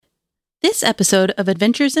This episode of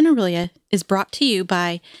Adventures in Aurelia is brought to you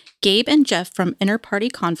by Gabe and Jeff from Inner Party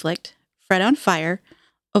Conflict, Fred on Fire,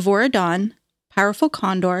 Avora Dawn, Powerful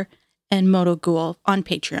Condor, and Moto Ghoul on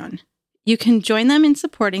Patreon. You can join them in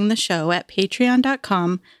supporting the show at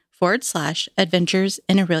patreon.com/Adventures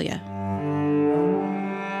in Aurelia.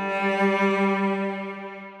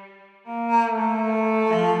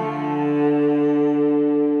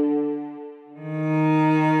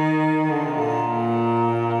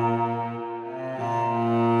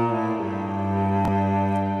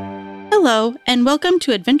 Hello, and welcome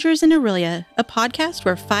to Adventures in Aurelia, a podcast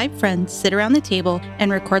where 5 friends sit around the table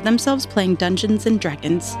and record themselves playing Dungeons &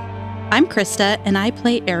 Dragons. I'm Krista, and I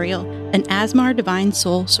play Ariel, an Asmar Divine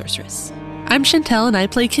Soul Sorceress. I'm Chantel, and I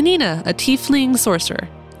play Kanina, a Tiefling Sorcerer.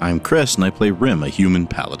 I'm Chris, and I play Rim, a Human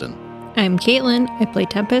Paladin. I'm Caitlin, I play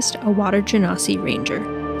Tempest, a Water Genasi Ranger.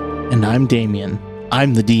 And I'm Damien,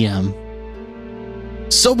 I'm the DM.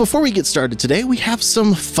 So before we get started today, we have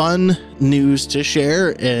some fun news to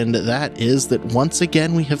share, and that is that once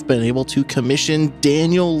again we have been able to commission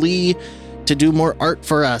Daniel Lee to do more art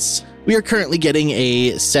for us. We are currently getting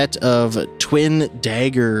a set of twin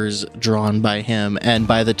daggers drawn by him, and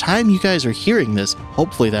by the time you guys are hearing this,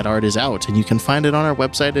 hopefully that art is out, and you can find it on our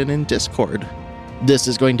website and in Discord. This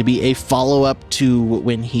is going to be a follow-up to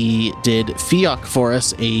when he did Fiok for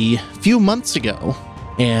us a few months ago.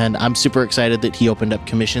 And I'm super excited that he opened up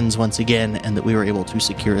commissions once again and that we were able to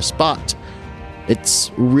secure a spot.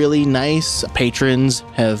 It's really nice. Patrons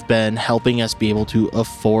have been helping us be able to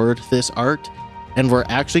afford this art. And we're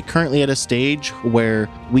actually currently at a stage where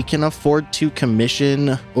we can afford to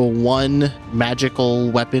commission one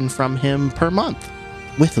magical weapon from him per month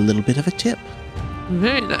with a little bit of a tip.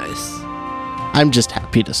 Very nice. I'm just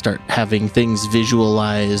happy to start having things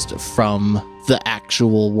visualized from the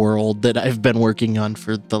actual world that I've been working on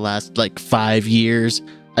for the last 5 years.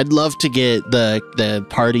 I'd love to get the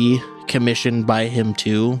party commissioned by him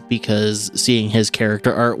too, because seeing his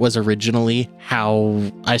character art was originally how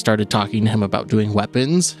I started talking to him about doing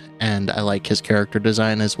weapons, and I like his character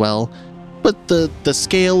design as well. But the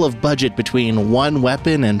scale of budget between one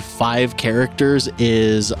weapon and 5 characters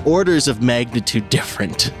is orders of magnitude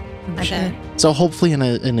different. Okay. So hopefully in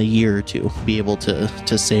a year or two, be able to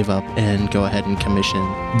save up and go ahead and commission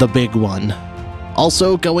the big one.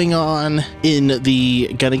 Also going on in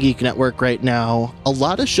the Gonna Geek Network right now, a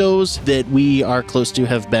lot of shows that we are close to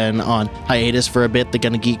have been on hiatus for a bit. The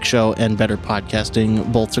Gonna Geek Show and Better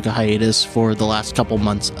Podcasting both took a hiatus for the last couple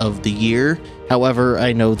months of the year. However,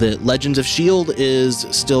 I know that Legends of S.H.I.E.L.D. is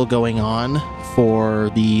still going on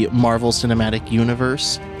for the Marvel Cinematic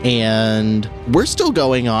Universe, and we're still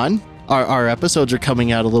going on. Our episodes are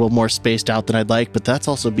coming out a little more spaced out than I'd like, but that's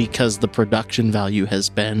also because the production value has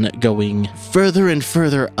been going further and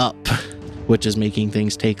further up, which is making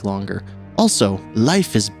things take longer. Also,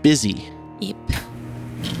 life is busy. Yep.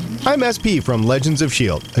 I'm SP from Legends of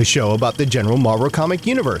S.H.I.E.L.D., a show about the general Marvel comic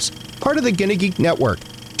universe, part of the Gonna Geek Network,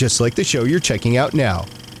 just like the show you're checking out now.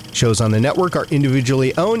 Shows on the network are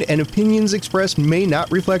individually owned, and opinions expressed may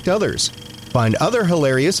not reflect others. Find other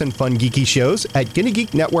hilarious and fun geeky shows at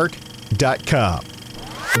GonnaGeekNetwork.com.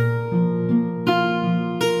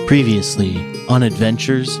 Previously on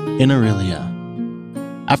Adventures in Aurelia.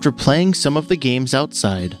 After playing some of the games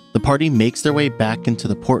outside, the party makes their way back into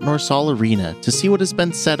the Port Norsal Arena to see what has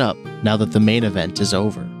been set up now that the main event is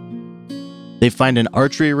over. They find an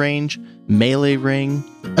archery range, melee ring,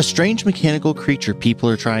 a strange mechanical creature people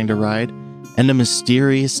are trying to ride, and a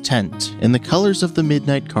mysterious tent in the colors of the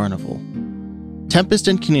Midnight Carnival. Tempest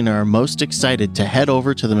and Kanina are most excited to head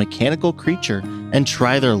over to the mechanical creature and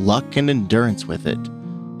try their luck and endurance with it,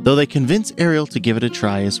 though they convince Ariel to give it a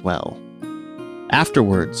try as well.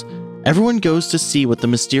 Afterwards, everyone goes to see what the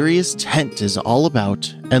mysterious tent is all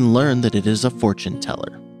about and learn that it is a fortune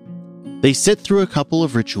teller. They sit through a couple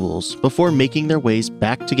of rituals before making their ways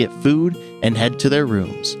back to get food and head to their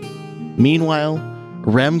rooms. Meanwhile,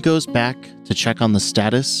 Rem goes back to check on the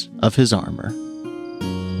status of his armor.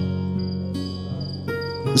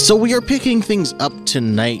 So we are picking things up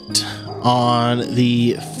tonight on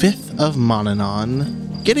the 5th of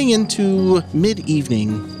Monanon, getting into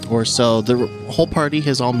mid-evening or so. The whole party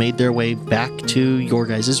has all made their way back to your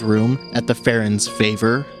guys' room at the Farron's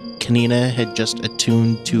Favor. Kanina had just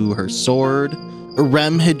attuned to her sword.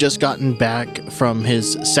 Rem had just gotten back from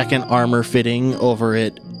his second armor fitting over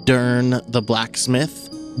at Dern the blacksmith.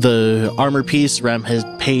 The armor piece, Rem has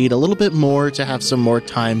paid a little bit more to have some more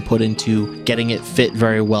time put into getting it fit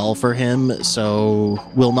very well for him, so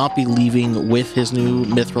will not be leaving with his new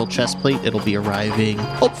mithril chestplate. It'll be arriving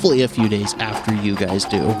hopefully a few days after you guys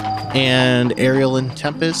do. And Ariel and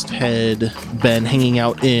Tempest had been hanging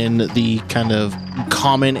out in the kind of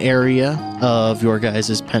common area of your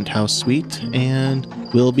guys' penthouse suite, and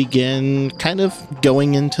we'll begin kind of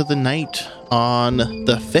going into the night on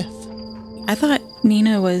the 5th. I thought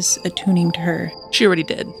Nina was attuning to her. She already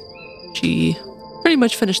did. She pretty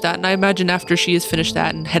much finished that, and I imagine after she has finished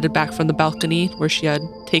that and headed back from the balcony where she had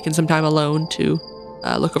taken some time alone to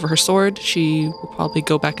look over her sword, she will probably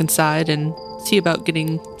go back inside and see about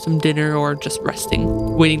getting some dinner or just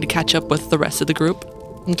resting, waiting to catch up with the rest of the group.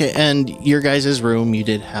 Okay, and your guys' room, you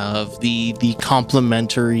did have the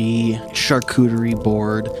complimentary charcuterie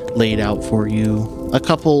board laid out for you. A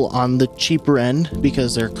couple on the cheaper end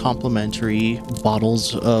because they're complimentary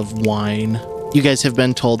bottles of wine. You guys have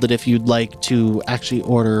been told that if you'd like to actually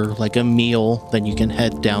order like a meal, then you can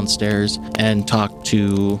head downstairs and talk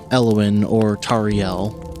to Elwyn or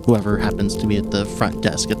Tariel, whoever happens to be at the front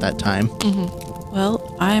desk at that time. Mm-hmm.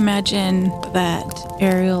 Well, I imagine that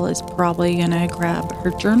Ariel is probably going to grab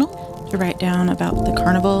her journal to write down about the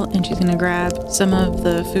carnival, and she's going to grab some of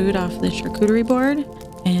the food off the charcuterie board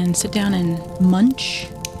and sit down and munch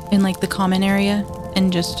in like the common area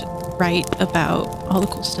and just write about all the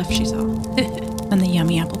cool stuff she saw and the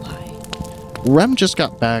yummy apple pie. Rem just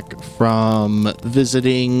got back from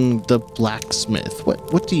visiting the blacksmith.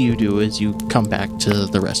 What do you do as you come back to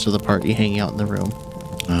the rest of the party hanging out in the room?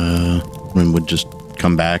 Rem would just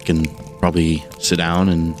come back and probably sit down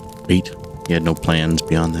and eat. He had no plans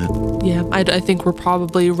beyond that. Yeah, I think we're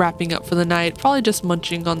probably wrapping up for the night. Probably just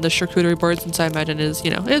munching on the charcuterie board, since I imagine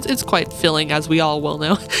it's quite filling, as we all will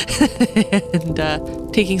know.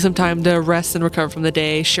 And taking some time to rest and recover from the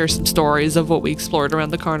day, share some stories of what we explored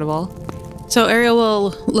around the carnival. So Ariel will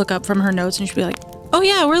look up from her notes and she'll be like, "Oh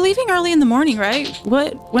yeah, we're leaving early in the morning, right?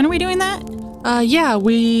 When are we doing that?" Yeah,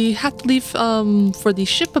 we have to leave for the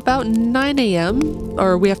ship about 9 a.m.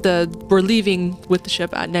 Or we're leaving with the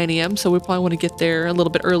ship at 9 a.m. So we probably want to get there a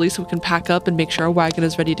little bit early so we can pack up and make sure our wagon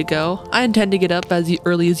is ready to go. I intend to get up as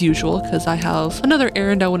early as usual because I have another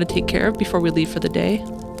errand I want to take care of before we leave for the day.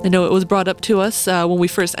 I know it was brought up to us when we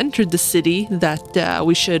first entered the city that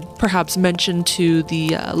we should perhaps mention to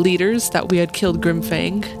the leaders that we had killed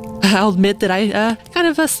Grimfang. I'll admit that I kind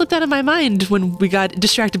of slipped out of my mind when we got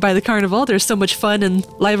distracted by the carnival. There's so much fun and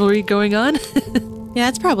rivalry going on. Yeah,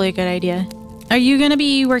 that's probably a good idea. Are you going to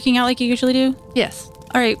be working out like you usually do? Yes.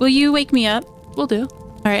 All right, will you wake me up? Will do.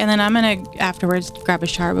 All right, and then I'm going to afterwards grab a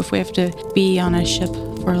shower if we have to be on a ship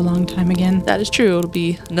for a long time again. That is true. It'll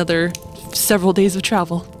be another several days of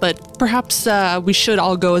travel. But perhaps we should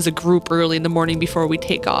all go as a group early in the morning before we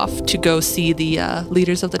take off to go see the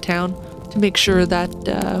leaders of the town, to make sure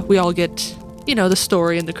that we all get, the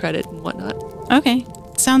story and the credit and whatnot. Okay,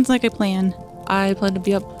 sounds like a plan. I plan to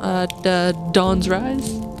be up at dawn's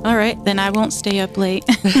rise. All right, then I won't stay up late.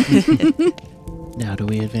 Now do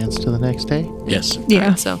we advance to the next day? Yes. Yeah.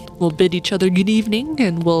 Right, so we'll bid each other good evening,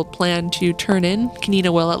 and we'll plan to turn in.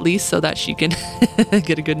 Kanina will, at least, so that she can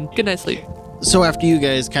get a good night's sleep. So after you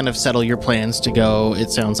guys kind of settle your plans to go, it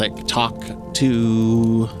sounds like talk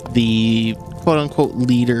to the quote-unquote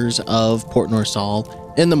leaders of Port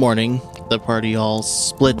Norsal. In the morning, the party all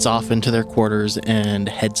splits off into their quarters and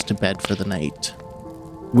heads to bed for the night.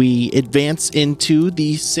 We advance into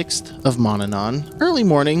the 6th of Monanon. Early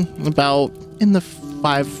morning, about in the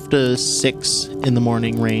 5 to 6 in the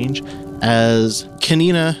morning range, as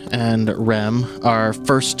Kanina and Rem are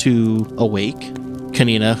first to awake.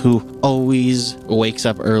 Kanina, who always wakes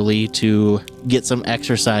up early to get some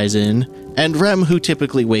exercise in, and Rem, who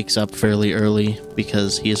typically wakes up fairly early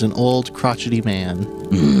because he is an old crotchety man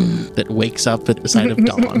that wakes up at the sight of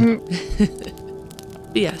dawn.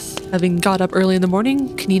 Yes, having got up early in the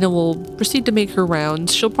morning, Kanina will proceed to make her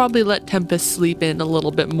rounds. She'll probably let Tempest sleep in a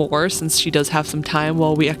little bit more since she does have some time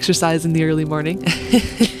while we exercise in the early morning.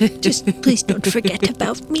 Just please don't forget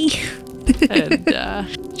about me. And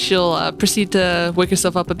she'll proceed to wake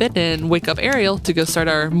herself up a bit and wake up Ariel to go start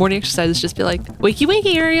our morning exercises. Just be like, wakey,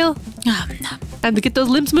 wakey, Ariel. Time to get those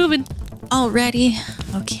limbs moving. Already?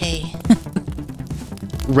 Okay.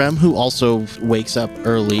 Rem, who also wakes up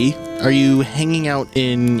early, are you hanging out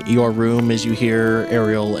in your room as you hear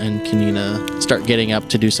Ariel and Kanina start getting up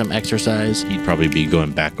to do some exercise? He'd probably be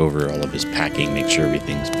going back over all of his packing, make sure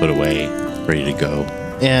everything's put away. ready to go.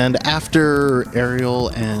 And after Ariel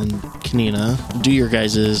and Kanina do your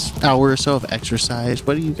guys' hour or so of exercise,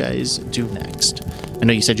 what do you guys do next? I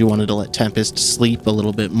know you said you wanted to let Tempest sleep a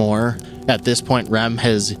little bit more. At this point, Rem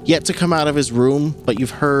has yet to come out of his room, but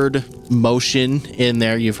you've heard motion in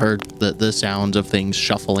there. You've heard the sounds of things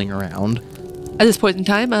shuffling around. At this point in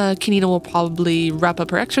time, Kanina will probably wrap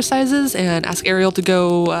up her exercises and ask Ariel to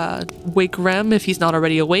go wake Rem if he's not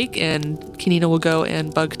already awake, and Kanina will go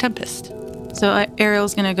and bug Tempest. So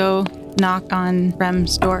Ariel's gonna go knock on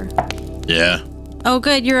Rem's door. Yeah. Oh,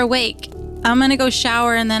 good, you're awake. I'm gonna go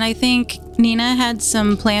shower, and then I think Nina had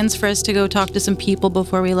some plans for us to go talk to some people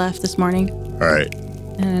before we left this morning. All right.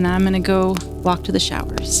 And I'm gonna go walk to the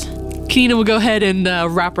showers. Kanina will go ahead and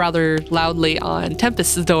rap rather loudly on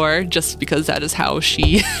Tempest's door, just because that is how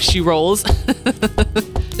she rolls.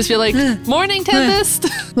 Just be like, "Morning, Tempest.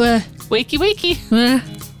 Wakey, wakey.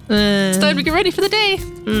 It's time to get ready for the day.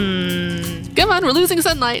 Come on, we're losing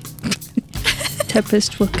sunlight."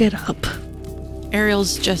 Tempest will get up.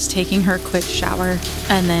 Ariel's just taking her quick shower,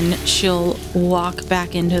 and then she'll walk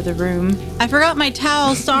back into the room. I forgot my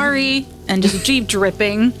towel, sorry. And just keep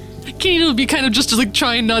dripping. Kanina will be kind of just like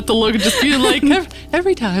trying not to look and just be like,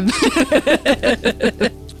 every time.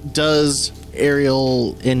 Does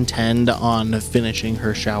Ariel intend on finishing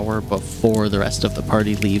her shower before the rest of the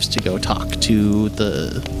party leaves to go talk to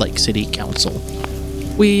the city council?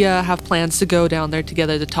 We have plans to go down there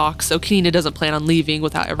together to talk, so Kanina doesn't plan on leaving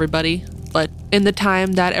without everybody. But in the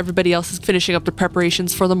time that everybody else is finishing up the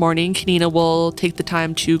preparations for the morning, Kanina will take the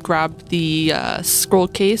time to grab the scroll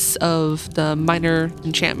case of the minor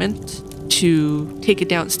enchantment to take it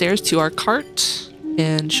downstairs to our cart,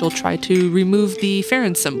 and she'll try to remove the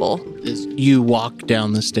Farron symbol. As you walk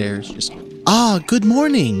down the stairs, good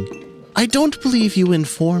morning. I don't believe you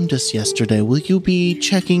informed us yesterday. Will you be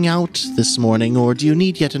checking out this morning, or do you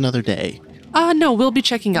need yet another day? No, we'll be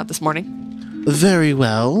checking out this morning. Very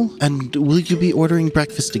well. And will you be ordering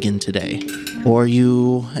breakfast again today? Or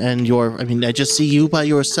you and I just see you by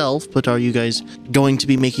yourself, but are you guys going to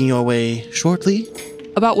be making your way shortly?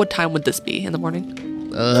 About what time would this be in the morning?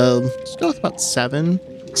 Let's go with about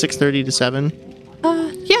 6:30 to 7.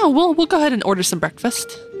 Yeah, we'll go ahead and order some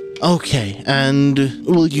breakfast. Okay, and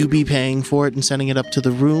will you be paying for it and sending it up to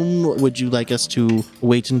the room? Would you like us to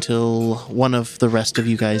wait until one of the rest of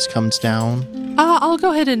you guys comes down? I'll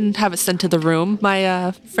go ahead and have it sent to the room.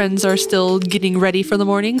 My friends are still getting ready for the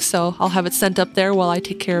morning, so I'll have it sent up there while I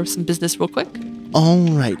take care of some business real quick. All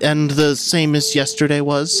right, and the same as yesterday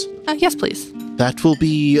was? Yes, please. That will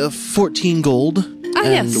be 14 gold.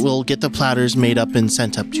 And yes. we'll get the platters made up and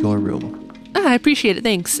sent up to your room. I appreciate it,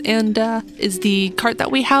 thanks. And is the cart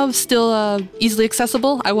that we have still easily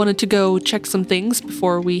accessible? I wanted to go check some things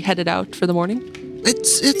before we headed out for the morning.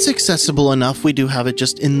 It's accessible enough. We do have it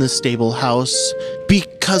just in the stable house.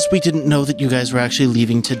 Because we didn't know that you guys were actually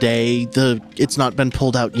leaving today, it's not been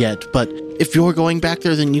pulled out yet. But if you're going back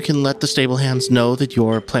there, then you can let the stable hands know that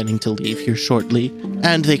you're planning to leave here shortly,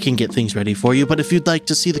 and they can get things ready for you. But if you'd like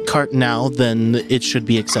to see the cart now, then it should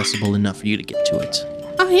be accessible enough for you to get to it.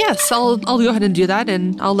 Yes, I'll go ahead and do that,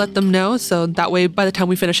 and I'll let them know, so that way by the time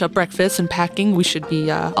we finish up breakfast and packing, we should be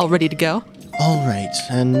all ready to go. All right,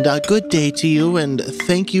 and good day to you, and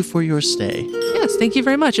thank you for your stay. Yes, thank you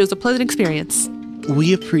very much. It was a pleasant experience.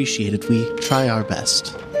 We appreciate it. We try our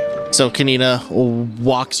best. So Kanina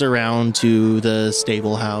walks around to the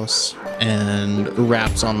stable house and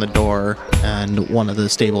raps on the door, and one of the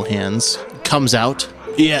stable hands comes out.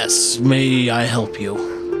 Yes, may I help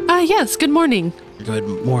you? Yes, good morning. Good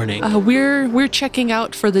morning. We're checking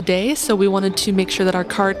out for the day, so we wanted to make sure that our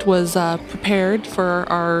cart was prepared for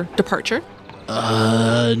our departure.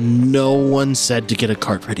 No one said to get a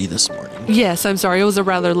cart ready this morning. Yes, I'm sorry. It was a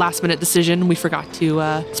rather last-minute decision. We forgot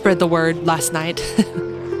to spread the word last night.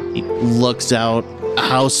 He looks out.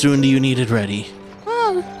 How soon do you need it ready?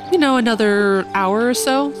 Another hour or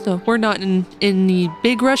so. So we're not in the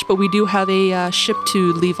big rush, but we do have a ship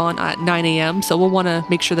to leave on at 9 a.m., so we'll want to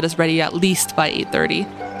make sure that it's ready at least by 8:30.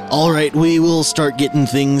 All right, we will start getting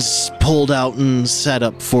things pulled out and set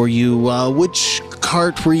up for you. Which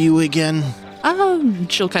cart were you again?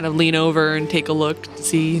 She'll kind of lean over and take a look to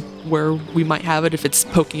see where we might have it if it's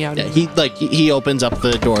poking out. Yeah, he opens up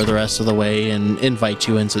the door the rest of the way and invites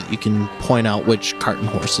you in so that you can point out which cart and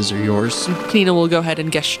horses are yours. Kanina will go ahead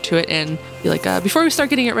and gesture to it and be like, before we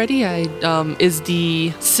start getting it ready, is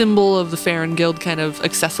the symbol of the Farron Guild kind of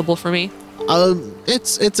accessible for me?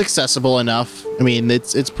 It's accessible enough. I mean,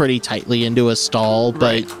 it's pretty tightly into a stall,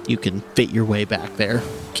 but you can fit your way back there.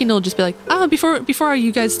 Kina will just be like, before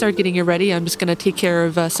you guys start getting it ready, I'm just going to take care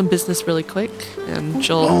of some business really quick. And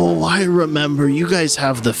she'll... Oh, I remember. You guys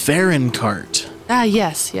have the Farron cart.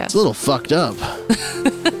 Yes. It's a little fucked up.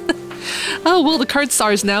 Oh, well, the cart's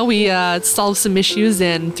ours now. We solved some issues,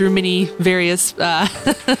 and through many various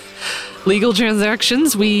legal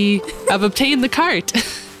transactions, we have obtained the cart.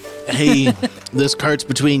 Hey, this cart's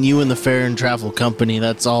between you and the Farron Travel Company.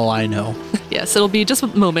 That's all I know. Yes, it'll be just a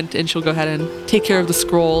moment, and she'll go ahead and take care of the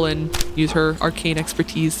scroll and use her arcane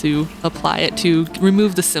expertise to apply it to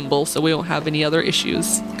remove the symbol so we won't have any other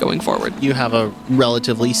issues going forward. You have a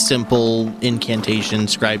relatively simple incantation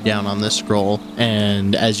scribed down on this scroll,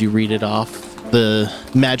 and as you read it off, the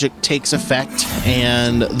magic takes effect,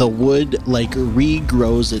 and the wood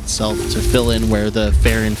regrows itself to fill in where the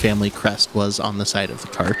Farron family crest was on the side of the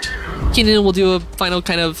cart. Keenan will do a final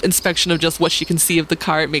kind of inspection of just what she can see of the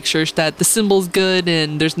cart, make sure that the symbol's good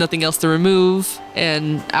and there's nothing else to remove.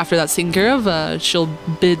 And after that's taken care of, she'll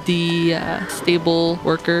bid the stable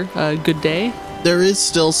worker a good day. There is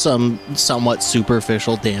still some somewhat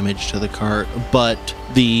superficial damage to the cart, but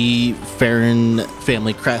the Farron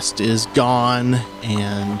family crest is gone,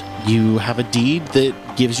 and you have a deed that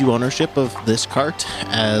gives you ownership of this cart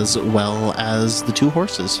as well as the 2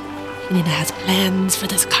 horses. Nina has plans for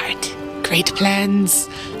this cart. Great plans.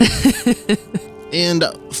 And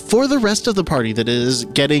for the rest of the party that is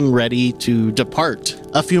getting ready to depart,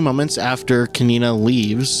 a few moments after Kanina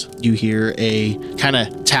leaves, you hear a kind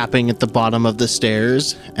of tapping at the bottom of the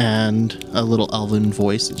stairs and a little elven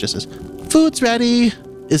voice that just says, "Food's ready.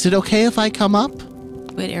 Is it okay if I come up?"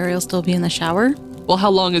 Would Ariel still be in the shower? Well, how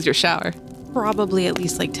long is your shower? Probably at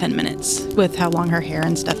least 10 minutes. With how long her hair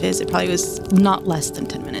and stuff is, it probably was not less than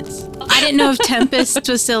 10 minutes. I didn't know if Tempest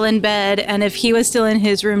was still in bed, and if he was still in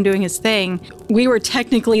his room doing his thing. We were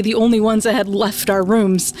technically the only ones that had left our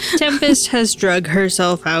rooms. Tempest has drug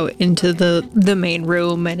herself out into the main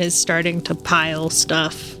room and is starting to pile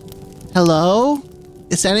stuff. "Hello?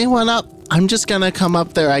 Is anyone up? I'm just gonna come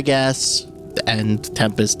up there, I guess." And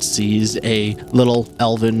Tempest sees a little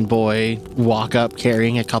elven boy walk up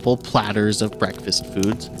carrying a couple platters of breakfast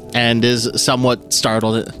foods and is somewhat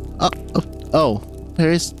startled. Oh,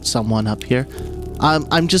 there is someone up here.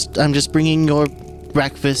 I'm just bringing your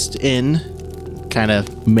breakfast in. Kind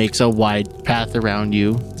of makes a wide path around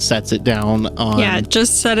you, sets it down on... Yeah,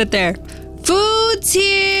 just set it there. Food's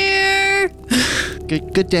here!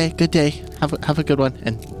 Good day. Have a good one.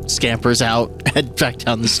 And scampers out, head back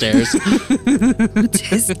down the stairs. It's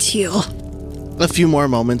his deal. A few more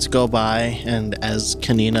moments go by, and as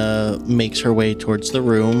Kanina makes her way towards the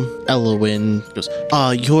room, Elowin goes,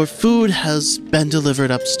 "Your food has been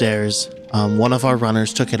delivered upstairs. One of our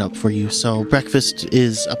runners took it up for you, so breakfast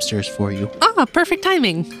is upstairs for you." Perfect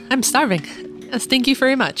timing. I'm starving. Yes, thank you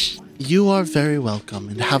very much. You are very welcome,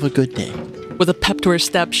 and have a good day. With a pep to her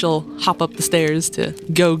step, she'll hop up the stairs to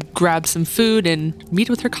go grab some food and meet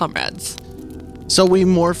with her comrades. So we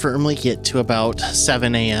more firmly get to about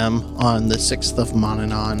 7 a.m. on the 6th of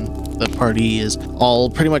Monanon. The party is all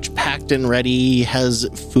pretty much packed and ready, has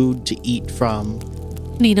food to eat from.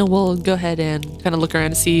 Nina will go ahead and kind of look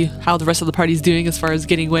around to see how the rest of the party's doing as far as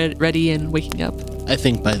getting ready and waking up. I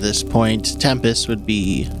think by this point, Tempest would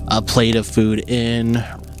be a plate of food in.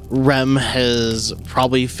 Rem has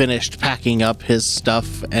probably finished packing up his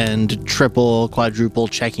stuff and triple, quadruple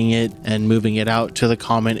checking it and moving it out to the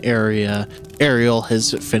common area. Ariel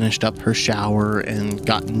has finished up her shower and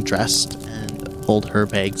gotten dressed and pulled her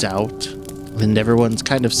bags out. And everyone's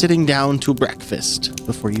kind of sitting down to breakfast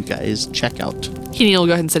before you guys check out. Keenan will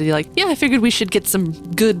go ahead and say, yeah, I figured we should get some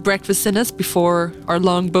good breakfast in us before our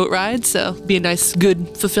long boat ride. So be a nice,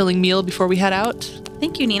 good, fulfilling meal before we head out.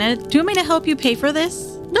 Thank you, Nina. Do you want me to help you pay for this?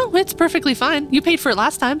 No, it's perfectly fine. You paid for it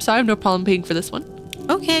last time, so I have no problem paying for this one.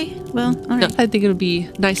 Okay, well, all right. No, I think it would be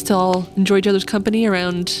nice to all enjoy each other's company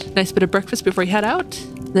around a nice bit of breakfast before you head out.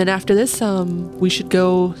 Then after this, we should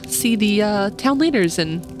go see the town leaders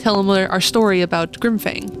and tell them our story about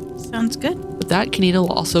Grimfang. Sounds good. With that, Kanina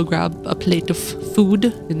will also grab a plate of food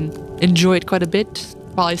and enjoy it quite a bit.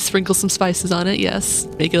 Probably sprinkle some spices on it, yes.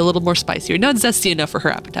 Make it a little more spicier. Not zesty enough for her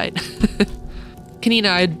appetite.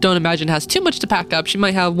 Kanina, I don't imagine, has too much to pack up. She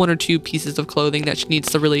might have 1 or 2 pieces of clothing that she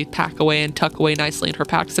needs to really pack away and tuck away nicely in her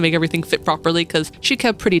packs to make everything fit it properly because she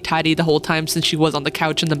kept pretty tidy the whole time since she was on the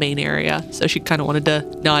couch in the main area. So she kind of wanted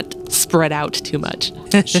to not spread out too much.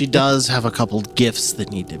 She does have a couple gifts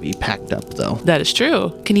that need to be packed up, though. That is true.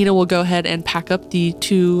 Kanina will go ahead and pack up the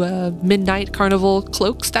 2 Midnight Carnival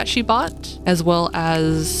cloaks that she bought, as well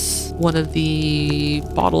as one of the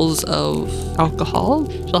bottles of alcohol.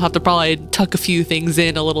 She'll have to probably tuck a few things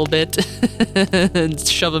in a little bit and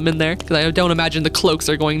shove them in there, because I don't imagine the cloaks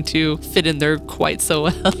are going to fit in there quite so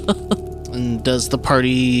well. And does the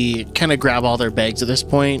party kind of grab all their bags at this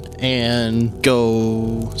point and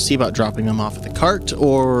go see about dropping them off at the cart?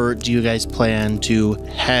 Or do you guys plan to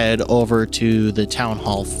head over to the town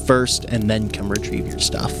hall first and then come retrieve your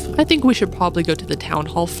stuff? I think we should probably go to the town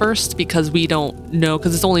hall first because we don't know,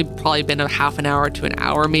 because it's only probably been a half an hour to an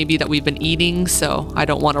hour maybe that we've been eating. So I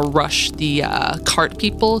don't want to rush the cart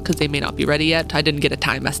people because they may not be ready yet. I didn't get a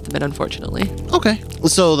time estimate, unfortunately. Okay.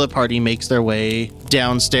 So the party makes their way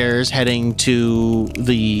downstairs, heading to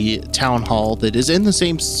the town hall that is in the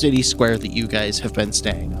same city square that you guys have been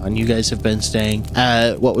staying on. You guys have been staying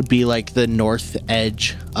at what would be like the north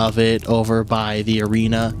edge of it, over by the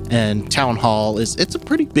arena. And town hall it's a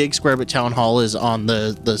pretty big square, but town hall is on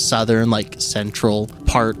the southern, like central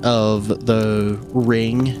part of the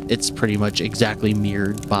ring. It's pretty much exactly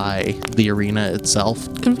mirrored by the arena itself.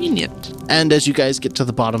 Convenient. And as you guys get to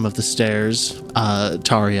the bottom of the stairs,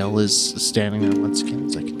 Tariel is standing there once again.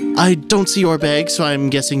 It's like, I don't see your bag, so I'm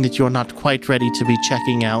guessing that you're not quite ready to be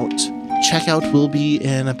checking out. Checkout will be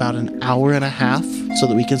in about an hour and a half, so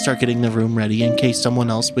that we can start getting the room ready in case someone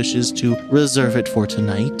else wishes to reserve it for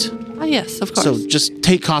tonight. Yes, of course. So just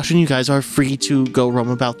take caution. You guys are free to go roam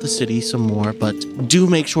about the city some more, but do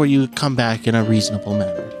make sure you come back in a reasonable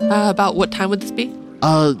manner. About what time would this be?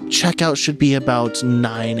 Checkout should be about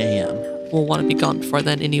 9 a.m. We'll want to be gone before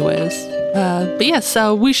then anyways. But yes,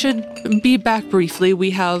 we should be back briefly. We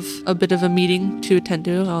have a bit of a meeting to attend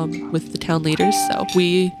to with the town leaders, so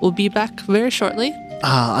we will be back very shortly.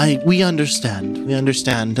 We understand. We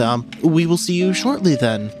understand. We will see you shortly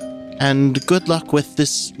then. And good luck with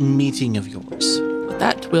this meeting of yours. With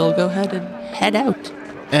that, we'll go ahead and head out.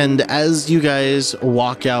 And as you guys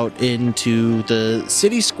walk out into the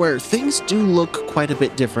city square, things do look quite a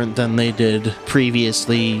bit different than they did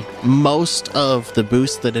previously. Most of the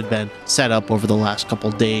booths that had been set up over the last couple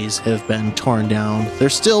days have been torn down.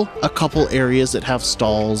 There's still a couple areas that have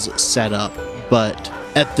stalls set up, but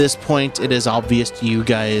at this point, it is obvious to you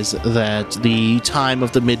guys that the time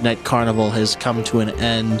of the Midnight Carnival has come to an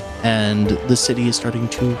end, and the city is starting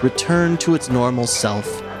to return to its normal self.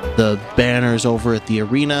 The banners over at the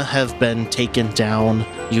arena have been taken down.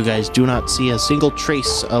 You guys do not see a single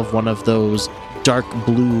trace of one of those dark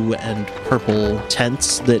blue and purple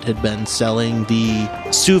tents that had been selling the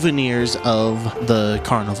souvenirs of the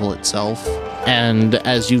carnival itself. And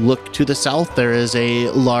as you look to the south, there is a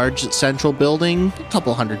large central building a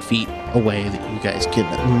couple 100 feet away that you guys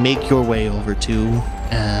can make your way over to.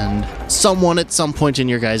 And someone at some point in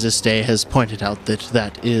your guys' stay has pointed out that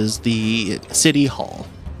that is the city hall.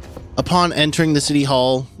 Upon entering the city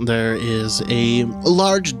hall, there is a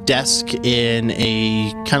large desk in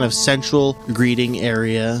a kind of central greeting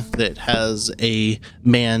area that has a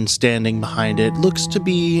man standing behind it. Looks to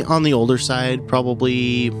be on the older side,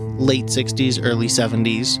 probably late 60s, early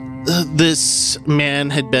 70s. This man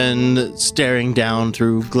had been staring down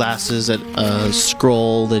through glasses at a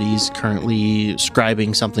scroll that he's currently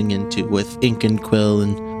scribing something into with ink and quill,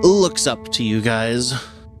 and looks up to you guys.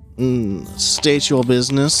 State your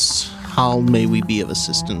business. How may we be of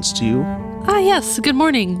assistance to you? Yes. Good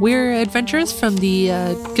morning. We're adventurers from the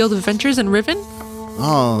Guild of Adventures in Riven.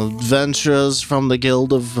 Adventurers from the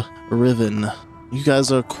Guild of Riven. You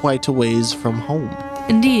guys are quite a ways from home.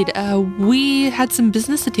 Indeed. We had some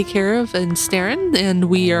business to take care of in Starin, and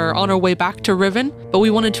we are on our way back to Riven. But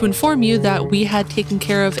we wanted to inform you that we had taken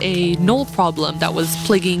care of a gnoll problem that was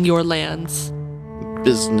plaguing your lands.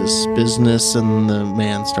 Business, and the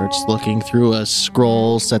man starts looking through a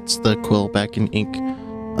scroll, sets the quill back in ink.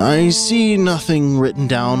 I see nothing written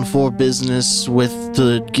down for business with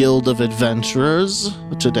the Guild of Adventurers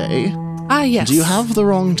today. Yes. Do you have the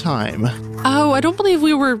wrong time? Oh, I don't believe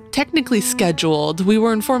we were technically scheduled. We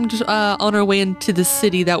were informed on our way into the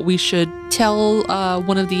city that we should tell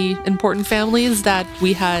one of the important families that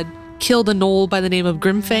we had killed a gnoll by the name of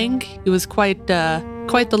Grimfang. He was quite the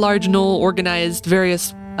large gnoll, organized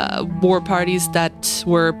various war parties that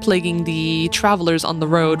were plaguing the travelers on the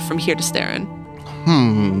road from here to Starin.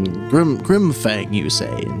 Grimfang, you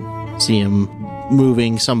say? See him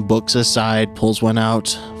moving some books aside, pulls one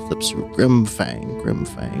out, flips through Grimfang.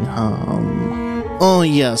 Oh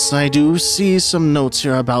yes, I do see some notes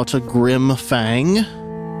here about a Grimfang.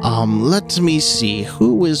 Let me see.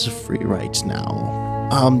 Who is free right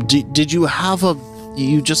now? Did you have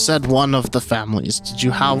you just said one of the families. Did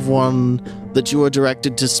you have one that you were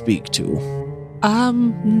directed to speak to?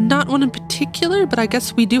 Not one in particular, but I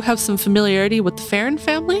guess we do have some familiarity with the Farron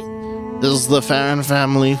family. Is the Farron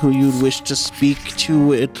family who you'd wish to speak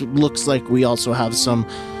to? It looks like we also have some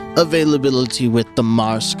availability with the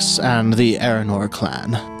Marsks and the Aranor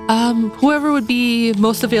clan. Whoever would be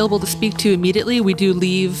most available to speak to immediately. We do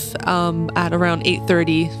leave at around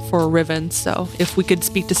 8:30 for Riven, so if we could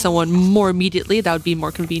speak to someone more immediately, that would be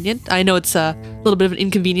more convenient. I know it's a little bit of an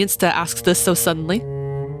inconvenience to ask this so suddenly.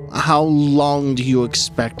 How long do you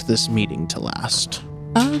expect this meeting to last?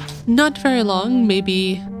 Not very long.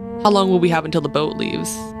 Maybe. How long will we have until the boat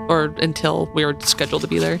leaves? Or until we're scheduled to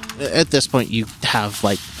be there? At this point, you have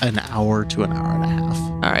like an hour to an hour and a half.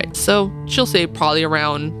 All right, so she'll say probably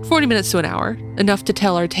around 40 minutes to an hour. Enough to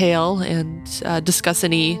tell our tale and discuss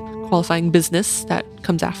any qualifying business that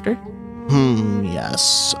comes after.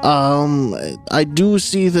 Yes. I do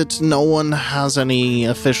see that no one has any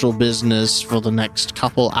official business for the next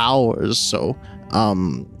couple hours, so,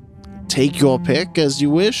 take your pick as you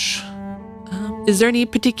wish. Is there any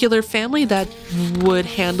particular family that would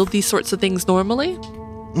handle these sorts of things normally?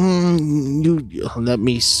 Let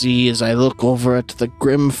me see as I look over at the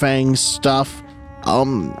Grimfang stuff.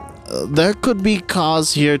 There could be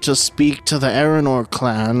cause here to speak to the Aranor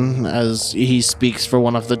clan, as he speaks for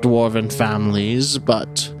one of the dwarven families,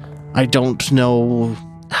 but I don't know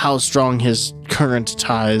how strong his current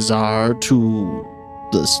ties are to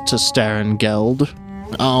Starengeld.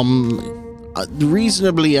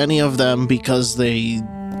 Reasonably any of them, because they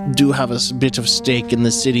do have a bit of stake in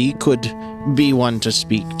the city, could be one to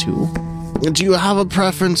speak to. Do you have a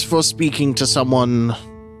preference for speaking to someone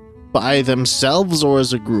by themselves or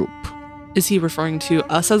as a group? Is he referring to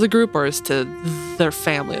us as a group or is to their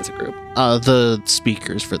family as a group? The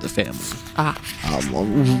speakers for the family.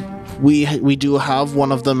 We do have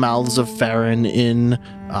one of the Mouths of Farron in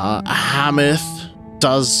Hameth.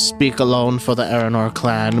 Does speak alone for the Aranor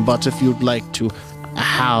clan, but if you'd like to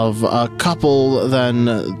have a couple, then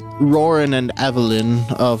Roran and Evelyn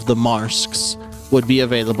of the Marsks would be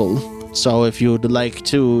available. So if you'd like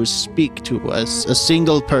to speak to a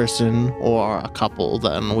single person or a couple,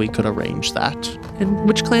 then we could arrange that. And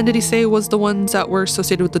which clan did he say was the ones that were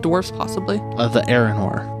associated with the dwarves, possibly? The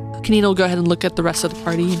Aranor. Kanina will go ahead and look at the rest of the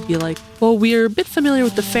party and be like, well, we're a bit familiar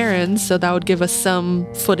with the Farrons, so that would give us some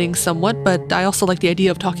footing somewhat, but I also like the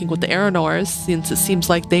idea of talking with the Aranors, since it seems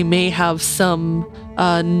like they may have some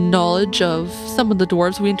knowledge of some of the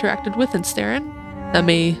dwarves we interacted with in Starin. That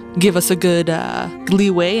may give us a good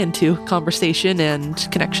leeway into conversation and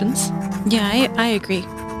connections. Yeah, I agree.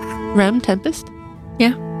 Rem, Tempest?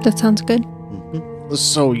 Yeah, that sounds good. Mm-hmm.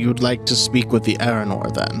 So you'd like to speak with the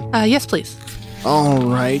Aranor then? Yes, please. All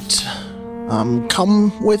right.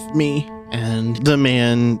 Come with me. And the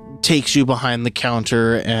man takes you behind the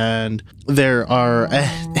counter, and there are a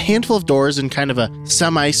handful of doors in kind of a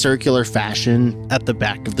semicircular fashion at the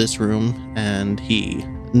back of this room, and he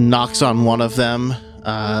knocks on one of them,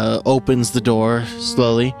 opens the door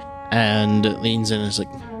slowly, and leans in and is like,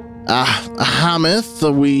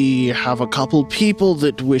 Hameth, we have a couple people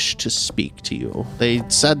that wish to speak to you. They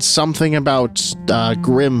said something about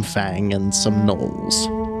Grimfang and some gnolls.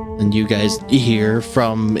 And you guys hear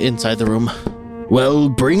from inside the room, well,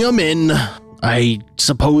 bring them in. I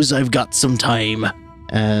suppose I've got some time.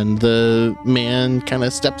 And the man kind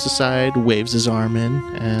of steps aside, waves his arm in,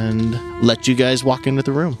 and lets you guys walk into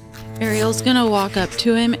the room. Ariel's gonna walk up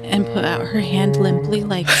to him and put out her hand limply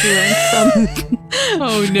like she learned from,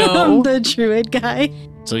 oh no, from the druid guy.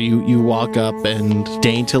 So you walk up and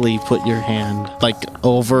daintily put your hand like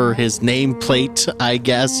over his nameplate, I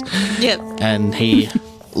guess. Yep. And he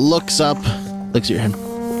looks up, looks at your hand.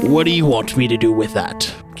 What do you want me to do with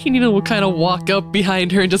that? Kanina will kind of walk up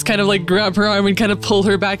behind her and just kind of like grab her arm and kind of pull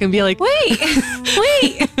her back and be like, wait,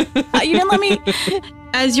 you didn't let me.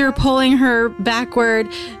 As you're pulling her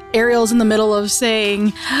backward, Ariel's in the middle of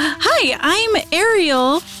saying, hi, I'm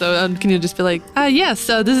Ariel. So Kanina just be like, yes,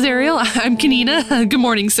 this is Ariel. I'm Kanina. Good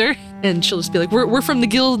morning, sir. And she'll just be like, we're from the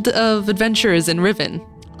Guild of Adventurers in Riven.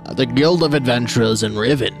 The Guild of Adventurers in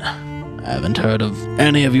Riven. I haven't heard of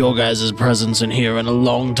any of your guys' presence in here in a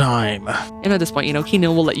long time. And at this point,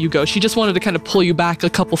 Kanina will let you go. She just wanted to kind of pull you back a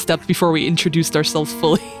couple steps before we introduced ourselves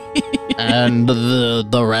fully. And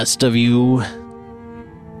the rest of you?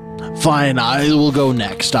 Fine, I will go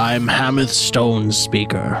next. I'm Hameth Stone's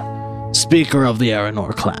speaker of the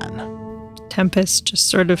Aranor clan. Tempest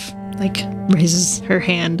just sort of like raises her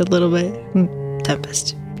hand a little bit.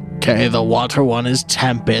 Tempest. Okay, the water one is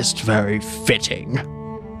Tempest, very fitting.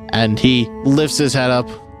 And he lifts his head up,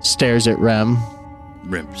 stares at Rem.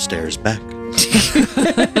 Rem stares back.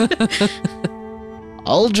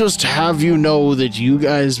 I'll just have you know that you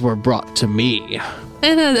guys were brought to me.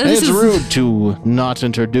 And It's rude to not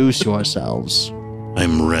introduce yourselves.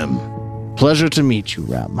 I'm Rem. Pleasure to meet you,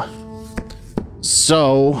 Rem.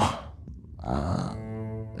 So,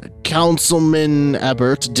 Councilman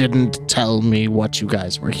Ebert didn't tell me what you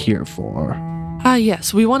guys were here for.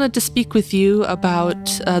 Yes, we wanted to speak with you about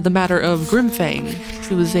the matter of Grimfang.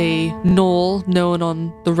 He was a gnoll known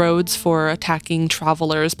on the roads for attacking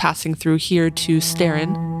travelers passing through here to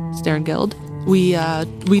Sterengeld. We took...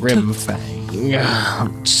 Grimfang.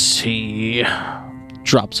 Let's see.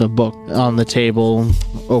 Drops a book on the table,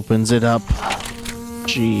 opens it up.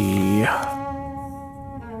 G-R...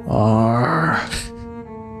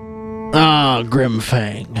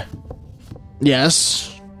 Grimfang. Yes?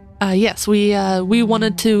 Yes, we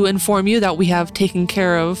wanted to inform you that we have taken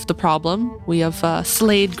care of the problem. We have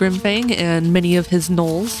slayed Grimfang and many of his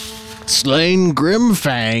gnolls. Slain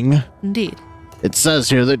Grimfang? Indeed. It says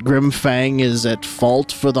here that Grimfang is at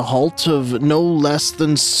fault for the halt of no less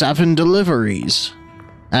than 7 deliveries.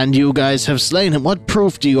 And you guys have slain him. What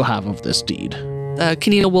proof do you have of this deed?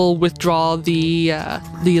 Kanina will withdraw the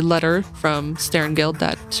letter from Sterengeld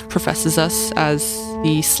that professes us as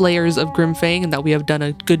the slayers of Grimfang and that we have done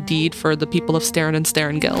a good deed for the people of Steren and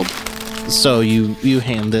Sterengeld. So you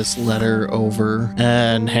hand this letter over,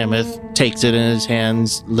 and Hameth takes it in his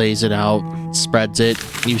hands, lays it out, spreads it.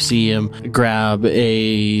 You see him grab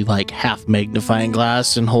a half magnifying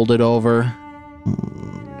glass and hold it over.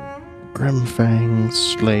 Grimfang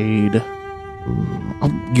slayed.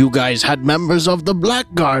 You guys had members of the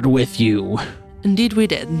Blackguard with you. Indeed we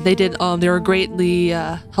did. They did. They were greatly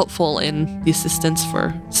helpful in the assistance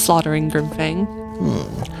for slaughtering Grimfang.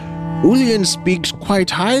 Ulian speaks quite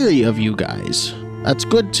highly of you guys. That's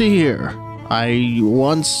good to hear. I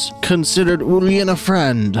once considered Ulian a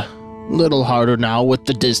friend. Little harder now with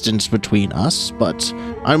the distance between us, but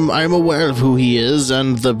I'm aware of who he is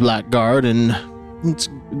and the Blackguard, and it's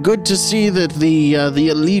good to see that the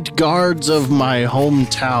elite guards of my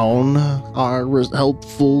hometown are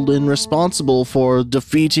helpful and responsible for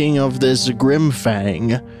defeating of this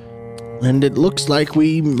Grimfang. And it looks like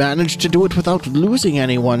we managed to do it without losing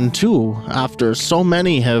anyone, too, after so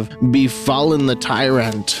many have befallen the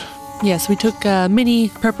tyrant. Yes, we took many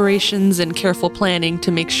preparations and careful planning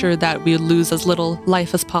to make sure that we would lose as little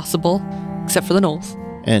life as possible, except for the gnolls.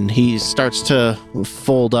 And he starts to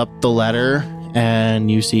fold up the letter,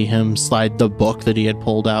 and you see him slide the book that he had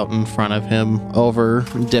pulled out in front of him over,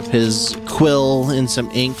 dip his quill in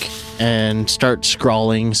some ink, and start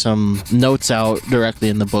scrawling some notes out directly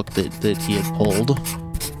in the book that he had pulled.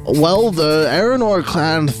 Well, the Aranor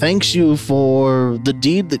clan thanks you for the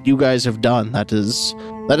deed that you guys have done. That is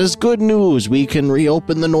good news. We can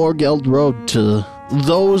reopen the Norgeld Road to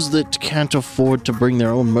those that can't afford to bring their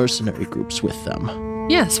own mercenary groups with them.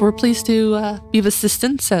 Yes, we're pleased to be of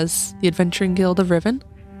assistance as the Adventuring Guild of Riven.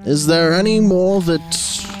 Is there any more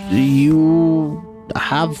that you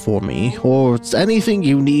have for me, or anything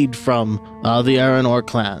you need from the Aranor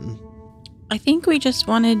clan? I think we just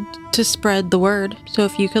wanted to spread the word, so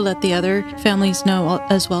if you could let the other families know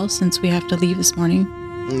as well, since we have to leave this morning.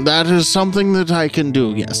 That is something that I can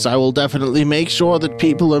do, yes. I will definitely make sure that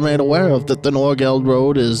people are made aware of that the Norgeld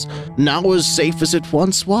Road is now as safe as it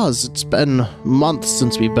once was. It's been months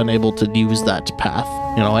since we've been able to use that path.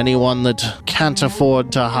 You know, anyone that can't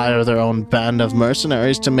afford to hire their own band of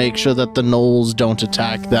mercenaries to make sure that the gnolls don't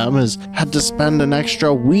attack them has had to spend an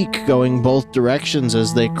extra week going both directions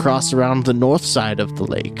as they cross around the north side of the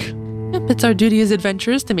lake. Yep, it's our duty as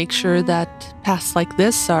adventurers to make sure that paths like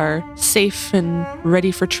this are safe and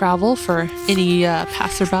ready for travel for any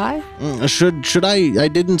passerby. Should I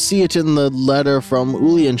didn't see it in the letter from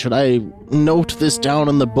Ulian. Should I note this down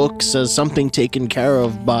in the books as something taken care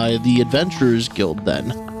of by the Adventurers Guild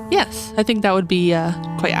then? Yes, I think that would be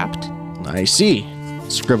quite apt. I see.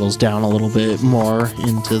 Scribbles down a little bit more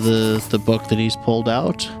into the book that he's pulled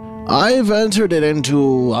out. I've entered it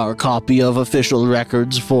into our copy of official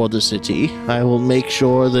records for the city. I will make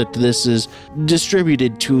sure that this is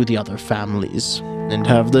distributed to the other families and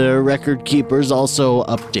have the record keepers also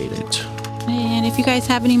update it. And if you guys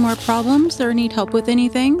have any more problems or need help with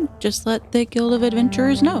anything, just let the Guild of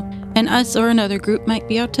Adventurers know. And us or another group might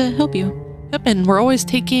be out to help you. Yep, and we're always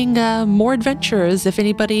taking more adventurers. If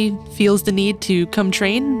anybody feels the need to come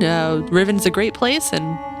train, Riven's a great place,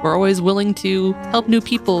 and we're always willing to help new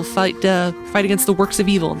people fight against the works of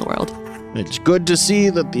evil in the world. It's good to see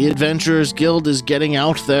that the Adventurers Guild is getting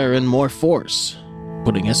out there in more force,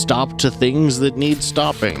 putting a stop to things that need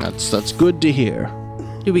stopping. That's good to hear.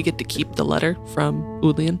 Do we get to keep the letter from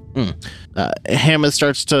Ulian? Hammett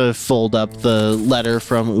starts to fold up the letter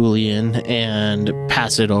from Ulian and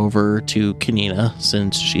pass it over to Kanina,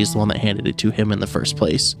 since she's the one that handed it to him in the first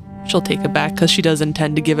place. She'll take it back because she does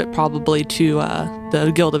intend to give it probably to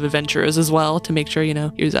the Guild of Adventurers as well to make sure,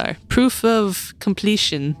 here's our proof of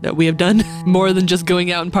completion that we have done more than just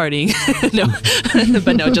going out and partying. No,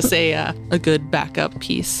 but no, just a good backup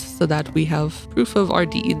piece so that we have proof of our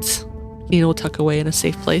deeds. Will tuck away in a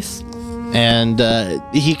safe place. And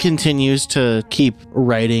he continues to keep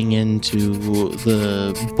writing into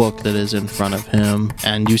the book that is in front of him.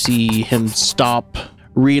 And you see him stop,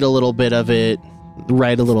 read a little bit of it,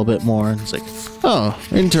 write a little bit more. And it's like, oh,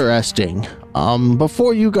 interesting.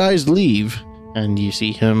 Before you guys leave, and you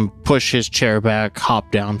see him push his chair back, hop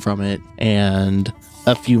down from it, and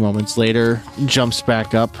a few moments later jumps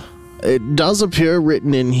back up. It does appear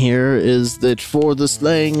written in here is that for the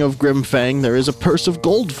slaying of Grimfang, there is a purse of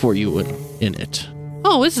gold for you in it.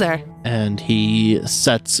 Oh, is there? And he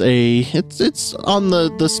sets it's on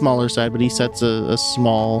the smaller side, but he sets a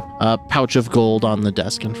small pouch of gold on the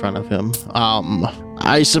desk in front of him.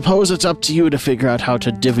 I suppose it's up to you to figure out how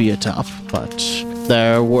to divvy it up, but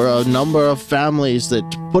there were a number of families that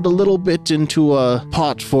put a little bit into a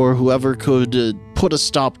pot for whoever could put a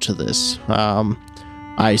stop to this.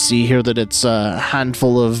 I see here that it's a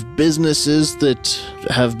handful of businesses that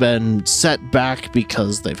have been set back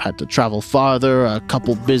because they've had to travel farther, a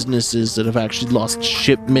couple businesses that have actually lost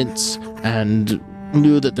shipments and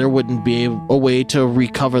knew that there wouldn't be a way to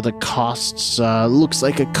recover the costs. Looks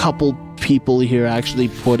like a couple people here actually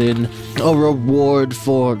put in a reward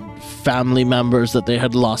for family members that they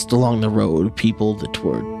had lost along the road, people that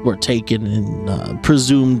were taken and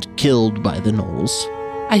presumed killed by the gnolls.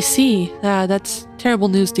 I see. That's terrible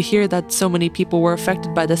news to hear that so many people were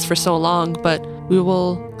affected by this for so long, but we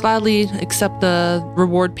will gladly accept the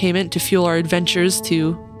reward payment to fuel our adventures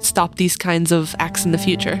to stop these kinds of acts in the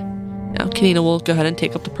future. Now, Kanina will go ahead and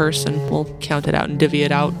take up the purse and we'll count it out and divvy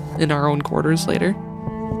it out in our own quarters later.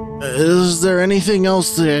 Is there anything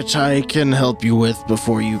else that I can help you with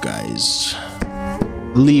before you guys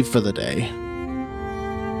leave for the day?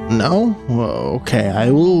 No? Well, okay,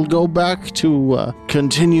 I will go back to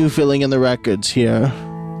continue filling in the records here.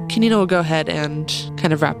 Kanina will go ahead and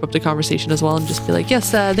kind of wrap up the conversation as well and just be like,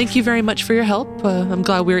 yes, thank you very much for your help. I'm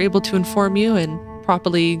glad we were able to inform you and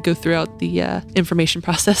properly go throughout the information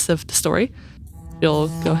process of the story. She'll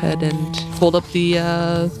go ahead and fold up the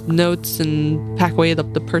notes and pack away the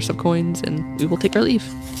purse of coins, and we will take our leave.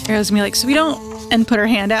 Ariel's gonna be like, so we don't, and put her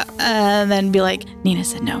hand out, and then be like, Nina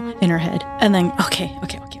said no, in her head. And then, okay.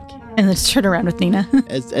 And then turn around with Nina.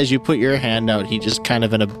 As you put your hand out, he just kind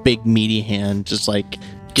of in a big meaty hand, just like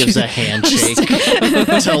gives a handshake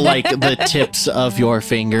to like the tips of your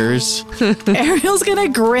fingers. Ariel's gonna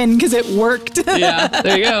grin because it worked. Yeah,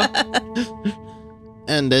 there you go.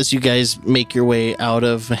 And as you guys make your way out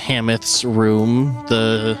of Hameth's room,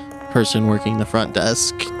 the person working the front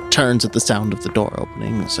desk turns at the sound of the door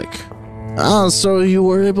opening. It's like, so you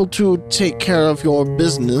were able to take care of your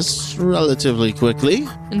business relatively quickly.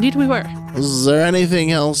 Indeed we were. Is there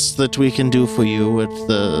anything else that we can do for you at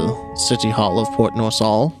the City Hall of Port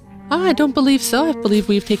Norsal? I don't believe so. I believe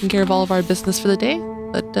we've taken care of all of our business for the day.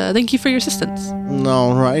 But thank you for your assistance.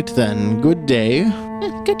 All right then. Good day.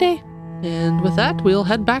 Yeah, good day. And with that, we'll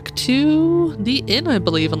head back to the inn, I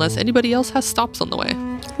believe, unless anybody else has stops on the way.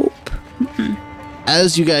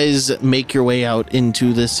 As you guys make your way out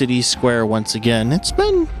into the city square once again, it's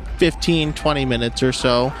been 15-20 minutes or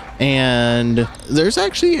so, and there's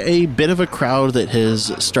actually a bit of a crowd that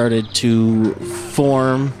has started to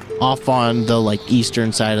form off on the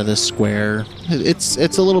eastern side of the square. It's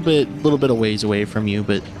a little bit a ways away from you,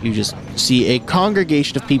 but you just see a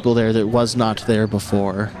congregation of people there that was not there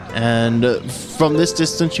before. And from this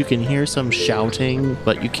distance you can hear some shouting,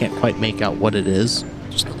 but you can't quite make out what it is.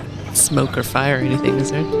 Smoke or fire or anything,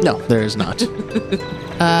 is there? No, there is not.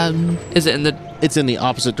 Is it in the... It's in the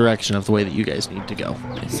opposite direction of the way that you guys need to go.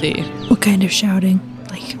 I see. What kind of shouting?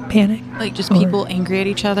 Like panic? Like just people angry at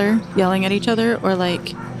each other, yelling at each other, or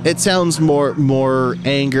like... It sounds more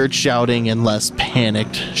angered shouting and less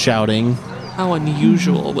panicked shouting. How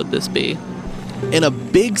unusual would this be? In a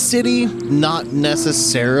big city, not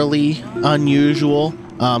necessarily unusual.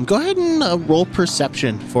 Go ahead and roll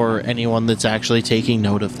perception for anyone that's actually taking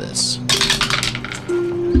note of this.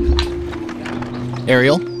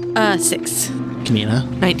 Ariel? 6. Kanina?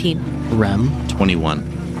 19. Rem?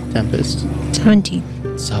 21. Tempest?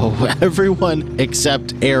 17. So everyone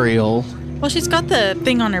except Ariel. Well, she's got the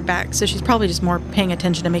thing on her back, so she's probably just more paying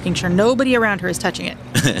attention to making sure nobody around her is touching it.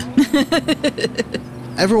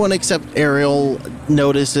 Everyone except Ariel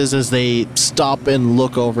notices as they stop and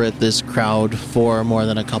look over at this crowd for more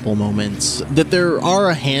than a couple moments that there are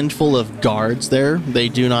a handful of guards there. They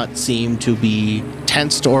do not seem to be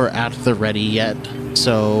tensed or at the ready yet.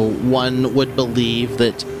 So one would believe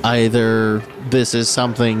that either this is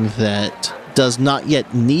something that does not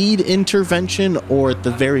yet need intervention, or at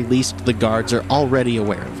the very least the guards are already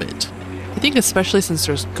aware of it. I think especially since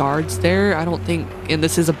there's guards there, I don't think, and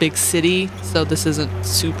this is a big city, so this isn't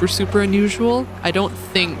super unusual. I don't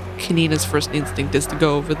think Kanina's first instinct is to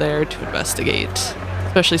go over there to investigate,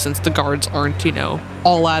 especially since the guards aren't,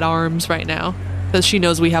 all at arms right now, because she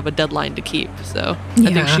knows we have a deadline to keep, so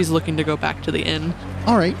I think she's looking to go back to the inn.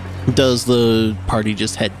 All right. Does the party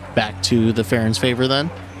just head back to the Farron's Favor then?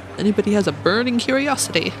 Anybody has a burning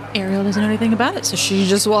curiosity? Ariel doesn't know anything about it, so she's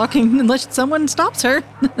just walking unless someone stops her.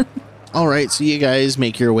 All right, so you guys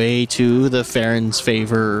make your way to the Farron's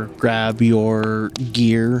Favor, grab your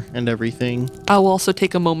gear and everything. I will also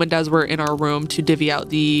take a moment as we're in our room to divvy out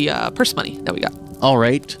the purse money that we got. All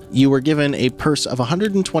right, you were given a purse of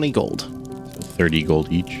 120 gold. 30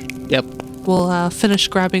 gold each. Yep. We'll finish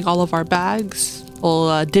grabbing all of our bags.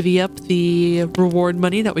 We'll divvy up the reward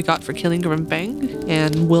money that we got for killing Grimbang,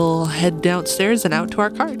 and we'll head downstairs and out to our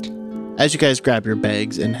cart. As you guys grab your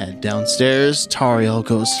bags and head downstairs, Tariel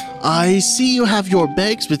goes, I see you have your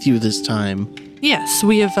bags with you this time. Yes,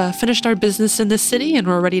 we have finished our business in this city and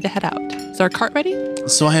we're ready to head out. Is our cart ready?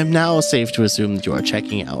 So I am now safe to assume that you are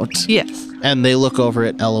checking out. Yes. And they look over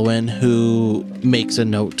at Elowin, who makes a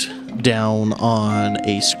note down on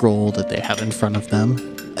a scroll that they have in front of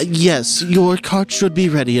them. Yes, your cart should be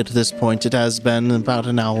ready at this point. It has been about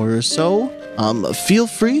an hour or so. Feel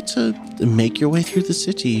free to make your way through the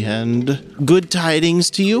city, and good tidings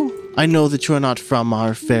to you. I know that you are not from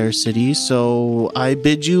our fair city, so I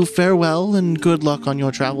bid you farewell and good luck on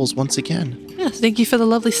your travels once again. Yes, thank you for the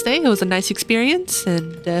lovely stay. It was a nice experience,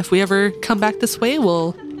 and if we ever come back this way,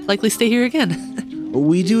 we'll likely stay here again.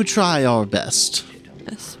 We do try our best.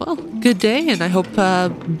 Yes, well, good day, and I hope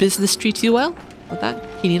business treats you well. With that,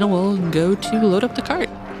 Kanina will go to load up the cart.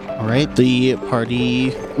 All right, the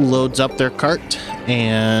party loads up their cart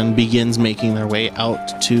and begins making their way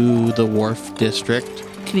out to the wharf district.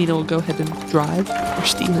 Kanina will go ahead and drive, or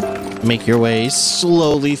Steven. Make your way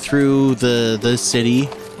slowly through the city,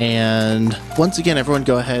 and once again, everyone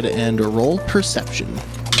go ahead and roll perception.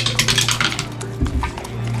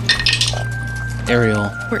 Ariel.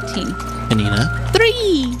 14. Kanina.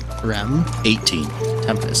 3. Rem. 18.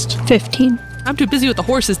 Tempest. 15. I'm too busy with the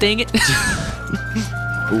horses, dang it.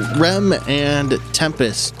 Rem and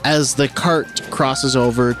Tempest, as the cart crosses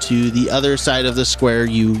over to the other side of the square,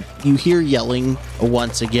 you hear yelling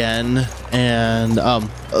once again, and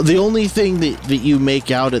the only thing that you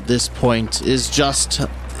make out at this point is just,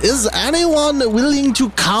 is anyone willing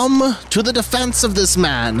to come to the defense of this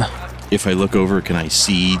man? If I look over, can I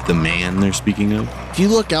see the man they're speaking of? If you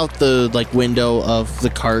look out the window of the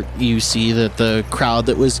cart, you see that the crowd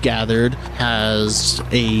that was gathered has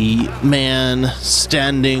a man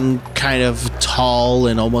standing kind of tall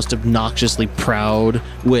and almost obnoxiously proud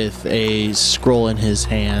with a scroll in his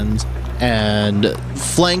hand, and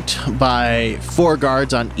flanked by 4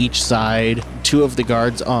 guards on each side. 2 of the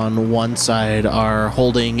guards on one side are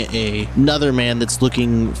holding another man that's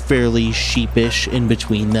looking fairly sheepish in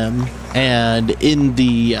between them. And in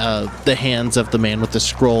the hands of the man with the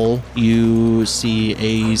scroll, you see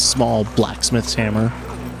a small blacksmith's hammer.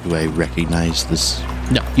 Do I recognize this?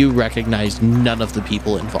 No, you recognize none of the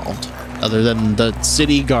people involved. Other than the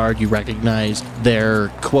city guard, you recognize their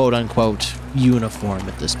quote-unquote uniform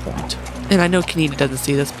at this point. And I know Kanina doesn't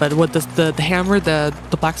see this, but what does the hammer, the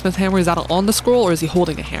blacksmith hammer, is that on the scroll, or is he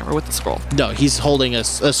holding a hammer with the scroll? No, he's holding a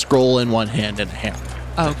scroll in one hand and a hammer.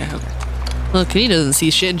 Oh, okay. Well, Kanina doesn't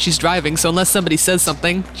see shit, and she's driving, so unless somebody says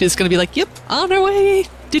something, she's just gonna be like, yep, on our way.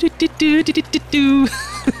 Do-do-do-do-do-do-do.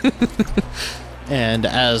 And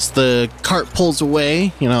as the cart pulls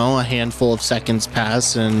away, a handful of seconds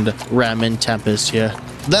pass, and Rem and Tempest here.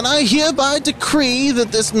 Then I hereby decree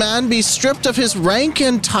that this man be stripped of his rank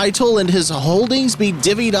and title, and his holdings be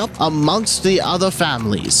divvied up amongst the other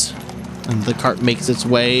families. And the cart makes its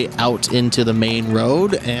way out into the main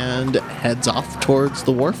road and heads off towards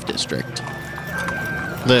the wharf district.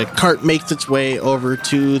 The cart makes its way over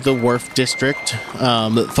to the wharf district.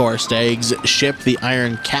 Thorstag's ship, the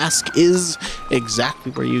Iron Cask, is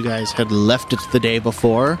exactly where you guys had left it the day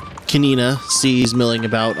before. Kanina sees milling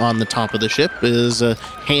about on the top of the ship is a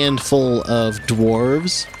handful of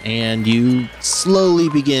dwarves, and you slowly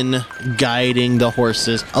begin guiding the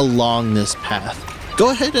horses along this path.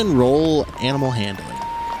 Go ahead and roll animal handling.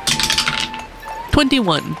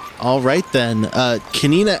 21. All right, then.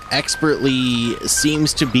 Kanina expertly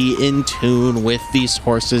seems to be in tune with these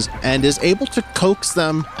horses and is able to coax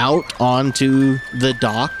them out onto the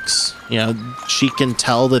docks. You know, she can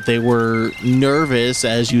tell that they were nervous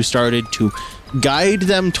as you started to guide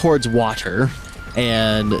them towards water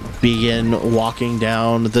and begin walking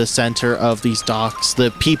down the center of these docks.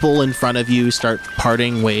 The people in front of you start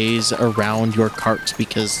parting ways around your cart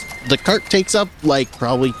because the cart takes up like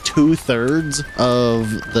probably 2/3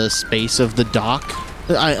 of the space of the dock.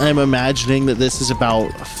 I'm imagining that this is about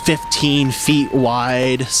 15 feet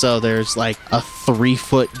wide, so there's like a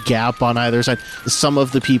 3-foot gap on either side. Some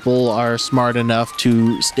of the people are smart enough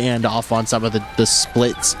to stand off on some of the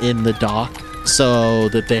splits in the dock, so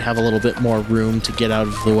that they have a little bit more room to get out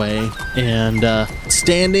of the way. And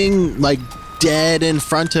standing like dead in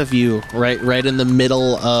front of you, right in the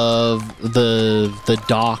middle of the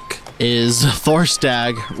dock, is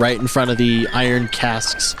Thorstag, right in front of the iron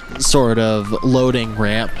casks sort of loading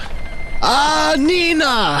ramp. Ah,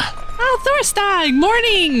 Nina! Oh, Thorstag,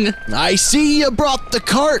 morning! I see you brought the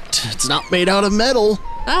cart. It's not made out of metal.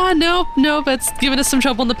 Nope, it's given us some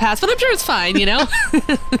trouble in the past, but I'm sure it's fine, you know?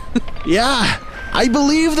 Yeah, I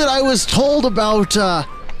believe that I was told about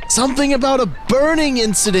something about a burning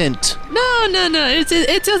incident. No,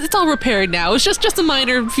 it's all repaired now. It's just a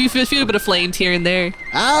minor few bit of flames here and there.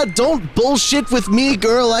 Ah, don't bullshit with me,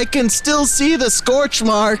 girl. I can still see the scorch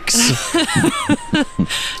marks.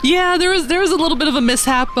 Yeah, there was a little bit of a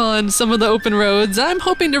mishap on some of the open roads. I'm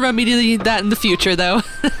hoping to remedy that in the future, though.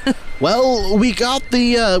 Well, we got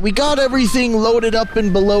everything loaded up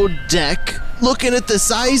and below deck. Looking at the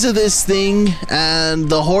size of this thing and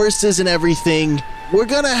the horses and everything, we're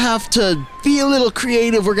gonna have to be a little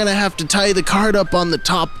creative. We're gonna have to tie the cart up on the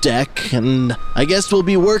top deck, and I guess we'll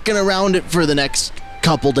be working around it for the next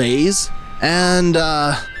couple days. And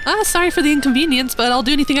sorry for the inconvenience, but I'll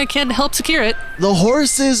do anything I can to help secure it. the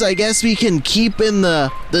horses, I guess we can keep in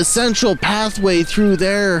the central pathway through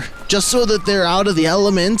there, just so that they're out of the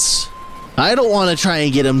elements. I don't want to try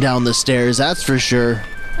and get them down the stairs, that's for sure.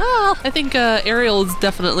 Oh, I think Ariel is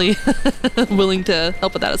definitely willing to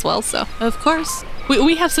help with that as well, so. Of course.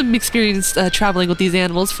 We have some experience traveling with these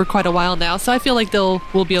animals for quite a while now, so I feel like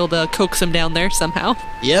we'll be able to coax them down there somehow.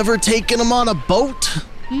 You ever taken them on a boat?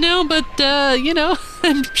 No, but,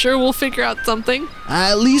 I'm sure we'll figure out something.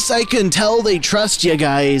 At least I can tell they trust you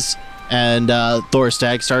guys. And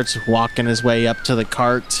Thorstag starts walking his way up to the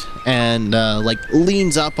cart and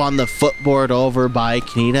leans up on the footboard over by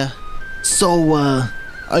Kanina. So,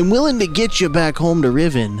 I'm willing to get you back home to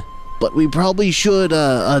Riven, but we probably should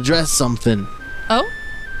address something. Oh?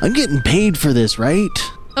 I'm getting paid for this,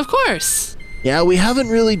 right? Of course. Yeah, we haven't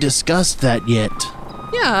really discussed that yet.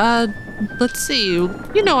 Yeah, let's see.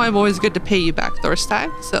 You know I'm always good to pay you back,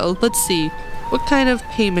 Thorstag, so let's see. What kind of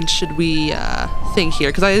payment should we think here?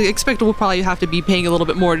 Because I expect we'll probably have to be paying a little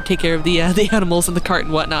bit more to take care of the animals in the cart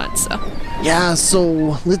and whatnot, so. Yeah,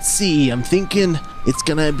 so let's see. I'm thinking it's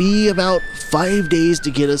gonna be about 5 days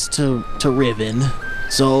to get us to Riven.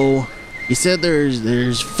 So you said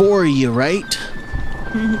there's 4 of you, right?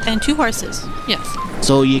 And 2 horses. Yes.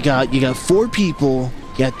 So you got 4 people,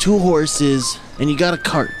 you got 2 horses, and you got a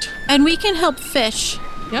cart. And we can help fish.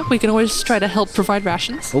 Yeah, we can always try to help provide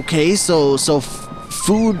rations. Okay, so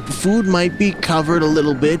food might be covered a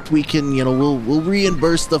little bit. We can, we'll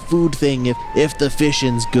reimburse the food thing if the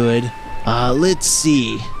fishing's good. Let's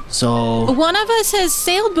see. So One of us has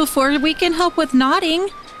sailed before. We can help with knotting.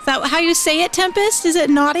 Is that how you say it, Tempest? Is it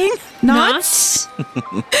knotting? Knots?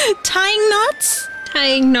 Tying knots?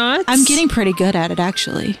 Tying knots? I'm getting pretty good at it,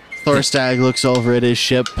 actually. Thorstag looks over at his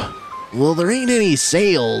ship. Well, there ain't any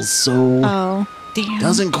sails, so Oh, damn.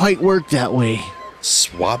 doesn't quite work that way.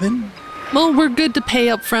 Swabbing? Well, we're good to pay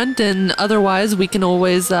up front, and otherwise we can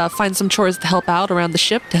always find some chores to help out around the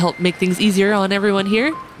ship to help make things easier on everyone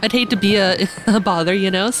here. I'd hate to be a bother,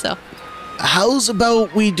 so. How's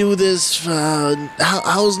about we do this,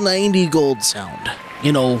 how's 90 gold sound?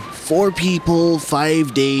 4 people,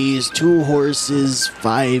 5 days, 2 horses,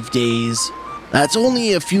 5 days. That's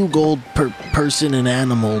only a few gold per person and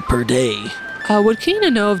animal per day. Would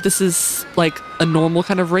Kanina know if this is, like, a normal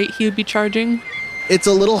kind of rate he would be charging? It's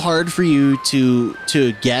a little hard for you to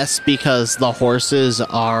guess because the horses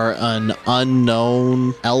are an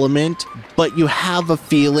unknown element, but you have a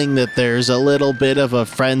feeling that there's a little bit of a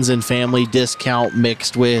friends and family discount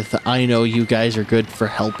mixed with, I know you guys are good for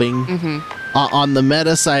helping. Mm-hmm. On the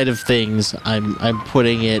meta side of things, I'm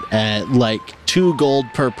putting it at like 2 gold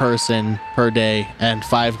per person per day and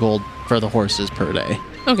 5 gold for the horses per day.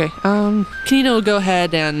 Okay. Kanina will go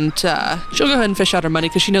ahead and she'll go ahead and fish out her money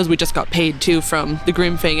because she knows we just got paid too from the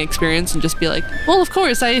Grimfang experience, and just be like, well, of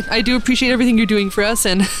course, I do appreciate everything you're doing for us,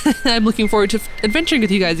 and I'm looking forward to adventuring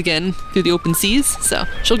with you guys again through the open seas. So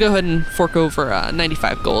she'll go ahead and fork over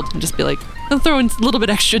 95 gold and just be like, I'll throw in a little bit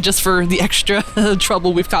extra just for the extra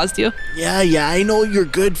trouble we've caused you. Yeah, I know you're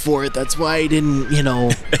good for it. That's why I didn't,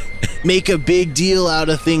 make a big deal out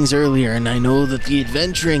of things earlier. And I know that the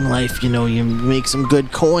adventuring life, you make some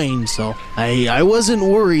good coin. So I wasn't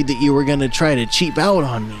worried that you were going to try to cheap out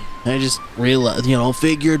on me. I just realized,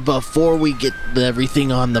 figured before we get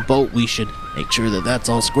everything on the boat, we should make sure that that's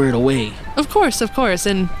all squared away. Of course.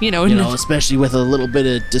 And, especially with a little bit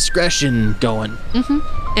of discretion going. Mm-hmm.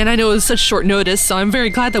 And I know it was such short notice, so I'm very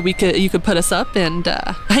glad that you could put us up. And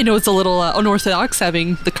I know it's a little unorthodox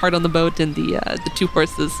having the cart on the boat and the 2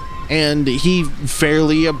 horses. And he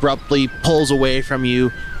fairly abruptly pulls away from you,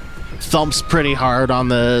 thumps pretty hard on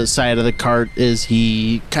the side of the cart as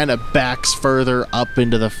he kind of backs further up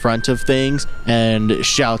into the front of things and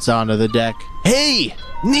shouts onto the deck, "Hey,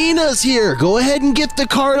 Nina's here! Go ahead and get the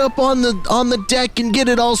cart up on the deck and get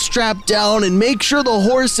it all strapped down and make sure the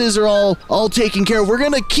horses are all taken care of. We're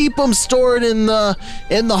gonna keep them stored in the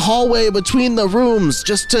hallway between the rooms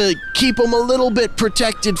just to keep them a little bit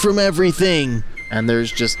protected from everything." And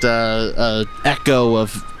there's just a echo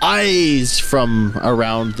of eyes from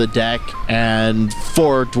around the deck, and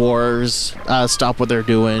 4 dwarves stop what they're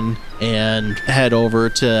doing and head over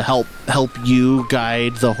to help you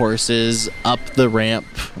guide the horses up the ramp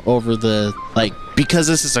over because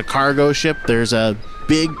this is a cargo ship, there's a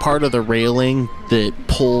big part of the railing that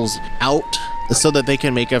pulls out so that they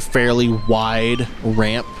can make a fairly wide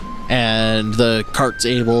ramp. And the cart's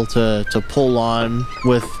able to pull on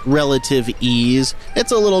with relative ease.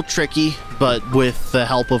 It's a little tricky, but with the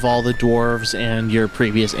help of all the dwarves and your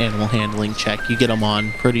previous animal handling check, you get them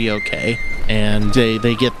on pretty okay. And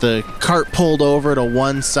they get the cart pulled over to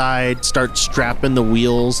one side, start strapping the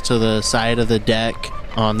wheels to the side of the deck.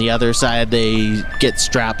 On the other side, they get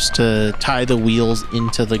straps to tie the wheels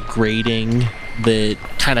into the grating that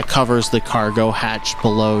kind of covers the cargo hatch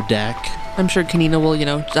below deck. I'm sure Kanina will,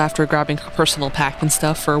 after grabbing her personal pack and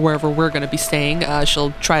stuff for wherever we're going to be staying,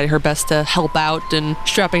 she'll try her best to help out in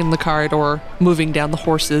strapping the cart or moving down the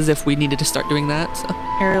horses if we needed to start doing that. So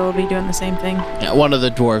Ariel will be doing the same thing. Yeah, one of the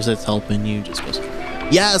dwarves that's helping you just goes,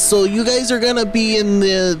 "Yeah, so you guys are going to be in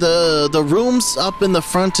the rooms up in the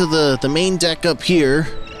front of the main deck up here.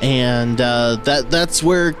 And that's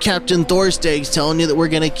where Captain Thorstag's telling you that we're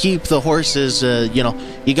going to keep the horses.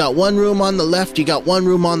 You got one room on the left, you got one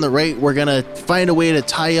room on the right. We're going to find a way to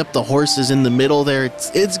tie up the horses in the middle there.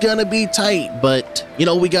 It's going to be tight, but,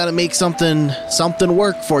 we got to make something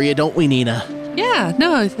work for you, don't we, Nina?" Yeah,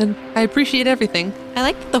 no, I appreciate everything. I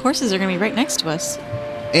like that the horses are going to be right next to us.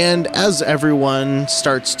 And as everyone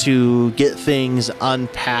starts to get things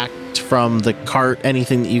unpacked from the cart,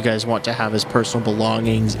 anything that you guys want to have as personal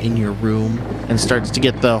belongings in your room, and starts to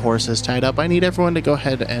get the horses tied up, I need everyone to go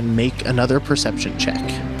ahead and make another perception check.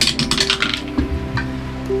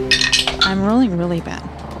 I'm rolling really bad.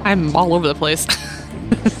 I'm all over the place.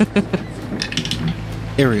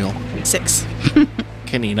 Ariel. 6.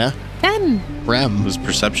 Kanina. 10. Rem. Was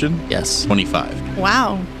perception? Yes. 25.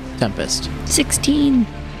 Wow. Tempest. 16.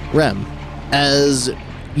 Rem, as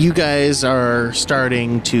you guys are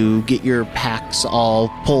starting to get your packs all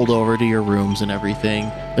pulled over to your rooms and everything,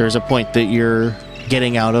 there's a point that you're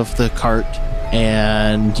getting out of the cart,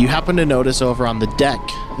 and you happen to notice over on the deck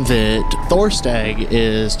that Thorstag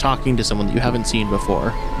is talking to someone that you haven't seen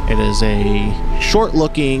before. It is a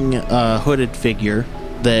short-looking hooded figure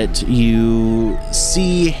that you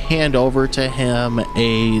see hand over to him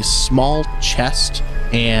a small chest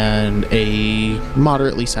and a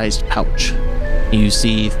moderately sized pouch. You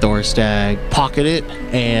see Thorstag pocket it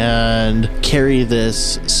and carry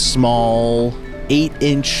this small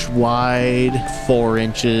 8-inch wide, 4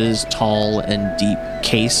 inches tall and deep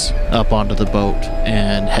case up onto the boat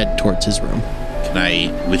and head towards his room. Can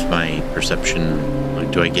I, with my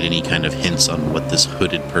perception, do I get any kind of hints on what this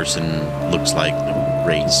hooded person looks like,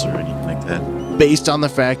 race or anything like that? Based on the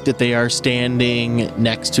fact that they are standing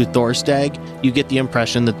next to Thorstag, you get the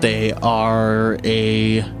impression that they are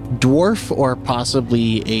a dwarf or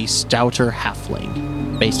possibly a stouter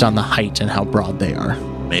halfling, based on the height and how broad they are.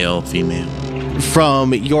 Male, female?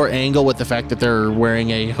 From your angle, with the fact that they're wearing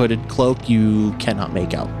a hooded cloak, you cannot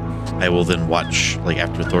make out. I will then watch,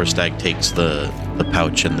 after Thorstag takes the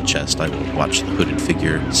pouch and the chest, I will watch the hooded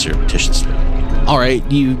figure surreptitiously. All right,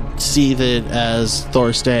 you see that as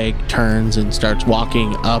Thorstag turns and starts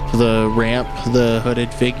walking up the ramp, the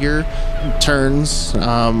hooded figure turns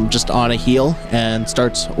just on a heel and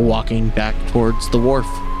starts walking back towards the wharf.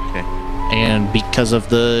 Okay. And because of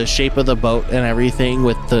the shape of the boat and everything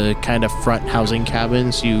with the kind of front housing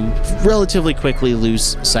cabins, you relatively quickly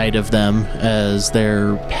lose sight of them as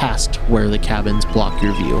they're past where the cabins block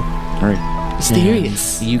your view. All right.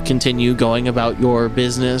 Mysterious. And you continue going about your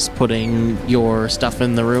business, putting your stuff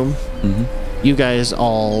in the room. Mm-hmm. You guys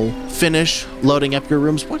all finish loading up your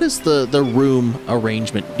rooms. What is the room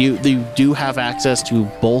arrangement? You do have access to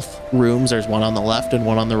both rooms. There's one on the left and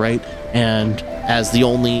one on the right. And as the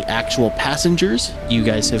only actual passengers, you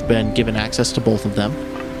guys have been given access to both of them.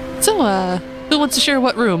 So, who wants to share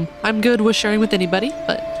what room? I'm good with sharing with anybody,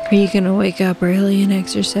 but Are you gonna wake up early and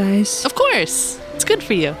exercise? of course, it's good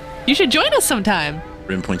for you. You should join us sometime.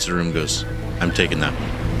 Rim points to the room, goes, I'm taking that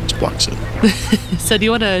one. Just blocks it. So do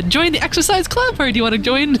you want to join the exercise club or do you want to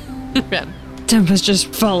join Rem? Tempest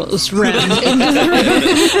just follows Ren into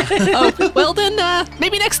the room. Oh, well then,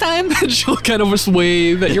 maybe next time. She'll kind of just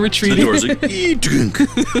wave at your The retreating. door's like, drink.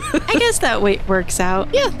 I guess that weight works out.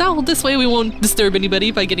 Yeah, no, this way we won't disturb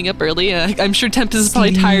anybody by getting up early. I'm sure Tempest is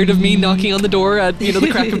probably tired of me knocking on the door at, the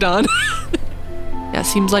crack of dawn. Yeah,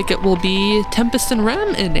 seems like it will be Tempest and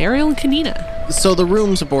Rem and Ariel and Kanina. So the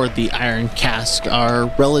rooms aboard the Iron Cask are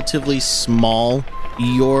relatively small.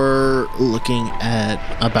 You're looking at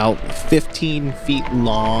about 15 feet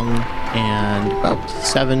long and about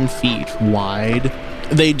 7 feet wide.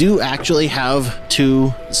 They do actually have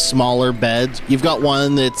two smaller beds. You've got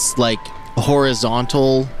one that's like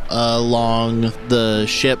horizontal along the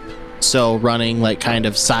ship, so running like kind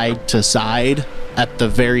of side to side. At the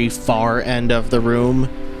very far end of the room,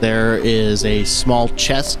 there is a small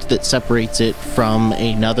chest that separates it from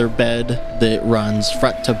another bed that runs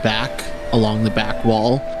front to back along the back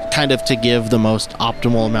wall, kind of to give the most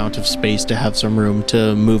optimal amount of space to have some room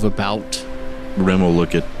to move about. Rim will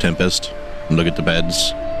look at Tempest, look at the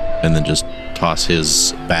beds, and then just toss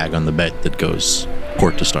his bag on the bed that goes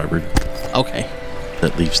port to starboard. Okay.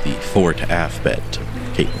 That leaves the fore to aft bed to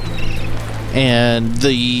Caitlin. And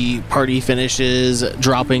the party finishes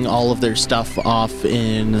dropping all of their stuff off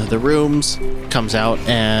in the rooms, comes out,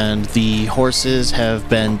 and the horses have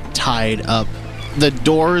been tied up. The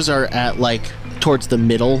doors are at like towards the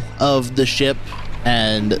middle of the ship,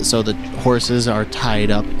 and so the horses are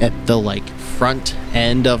tied up at the like front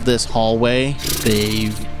end of this hallway.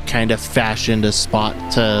 They've kind of fashioned a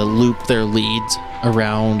spot to loop their leads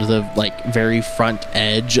around the like very front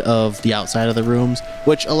edge of the outside of the rooms,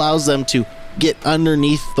 which allows them to get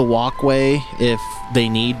underneath the walkway if they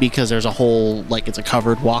need, because there's a whole like it's a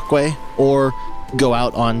covered walkway, or go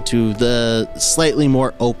out onto the slightly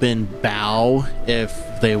more open bow if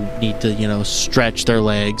they need to, stretch their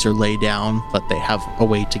legs or lay down, but they have a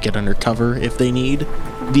way to get under cover if they need.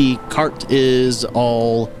 The cart is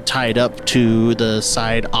all tied up to the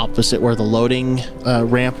side opposite where the loading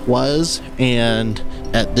ramp was, and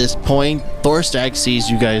at this point, Thorstag sees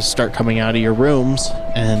you guys start coming out of your rooms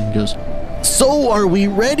and goes, "So are we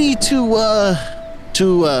ready to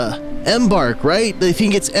embark, right? I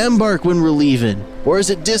think it's embark when we're leaving. Or is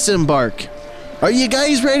it disembark? Are you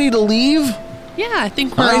guys ready to leave? Yeah, I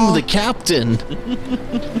think we're I'm all... the captain."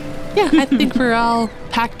 Yeah, I think we're all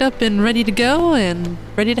packed up and ready to go and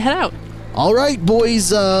ready to head out. All right, boys,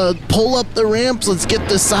 pull up the ramps. Let's get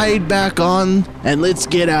the side back on and let's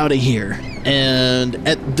get out of here. And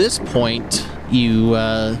at this point, you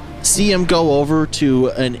see him go over to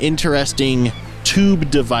an interesting tube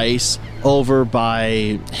device over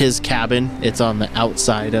by his cabin. It's on the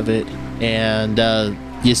outside of it. And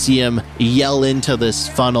you see him yell into this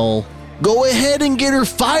funnel, "Go ahead and get her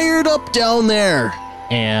fired up down there."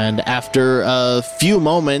 And after a few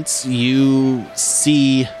moments, you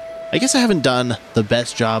see... I guess I haven't done the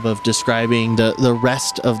best job of describing the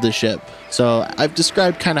rest of the ship. So I've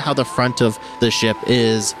described kind of how the front of the ship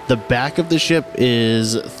is. The back of the ship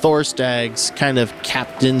is Thorstag's kind of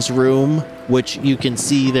captain's room, which you can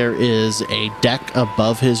see there is a deck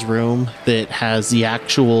above his room that has the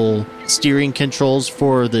actual steering controls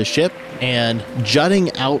for the ship. And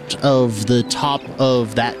jutting out of the top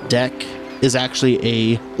of that deck is actually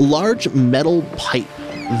a large metal pipe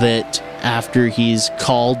that, after he's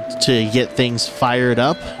called to get things fired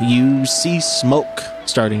up, you see smoke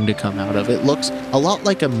starting to come out of it. Looks a lot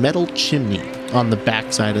like a metal chimney on the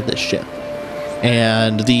backside of the ship.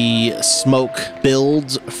 And the smoke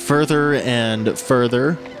builds further and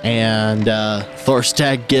further, and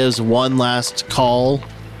Thorstag gives one last call.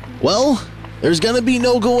 "Well, there's gonna be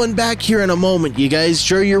no going back here in a moment. You guys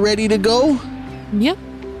sure you're ready to go?" Yep.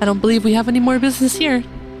 I don't believe we have any more business here.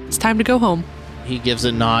 It's time to go home. He gives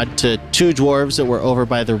a nod to two dwarves that were over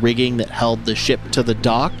by the rigging that held the ship to the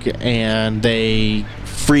dock, and they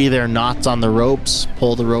free their knots on the ropes,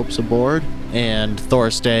 pull the ropes aboard, and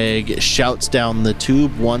Thorstag shouts down the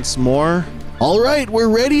tube once more, "All right, we're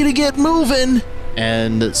ready to get moving!"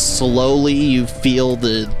 And slowly you feel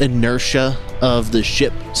the inertia of the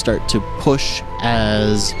ship start to push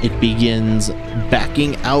as it begins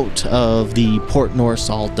backing out of the Port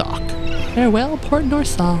Norsal dock. Farewell, Port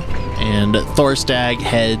Norsal. And Thorstag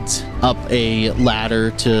heads up a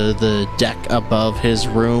ladder to the deck above his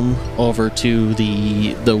room over to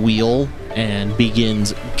the wheel and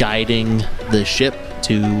begins guiding the ship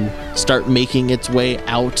to start making its way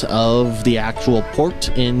out of the actual port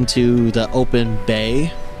into the open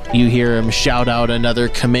bay. You hear him shout out another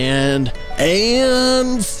command,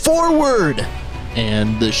 and forward!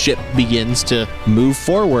 And the ship begins to move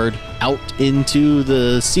forward out into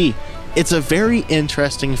the sea. It's a very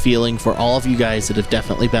interesting feeling for all of you guys that have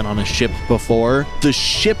definitely been on a ship before. The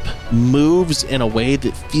ship moves in a way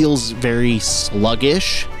that feels very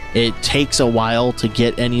sluggish. It takes a while to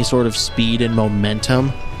get any sort of speed and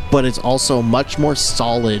momentum, but it's also much more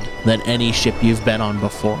solid than any ship you've been on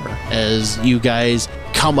before. As you guys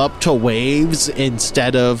come up to waves,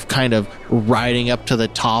 instead of kind of riding up to the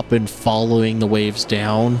top and following the waves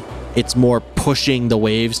down, it's more pushing the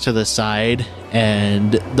waves to the side,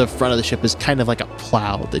 and the front of the ship is kind of like a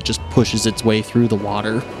plow that just pushes its way through the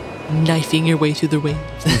water. Knifing your way through the waves.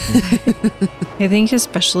 I think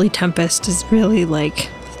especially Tempest is really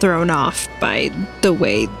thrown off by the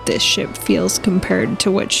way this ship feels compared to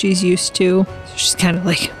what she's used to. She's kind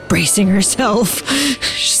of bracing herself.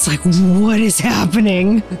 She's like, what is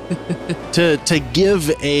happening? To give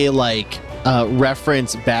a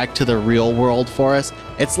reference back to the real world for us,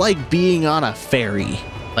 it's like being on a ferry.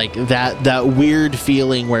 Like that weird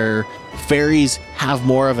feeling where ferries have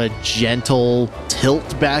more of a gentle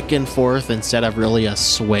tilt back and forth instead of really a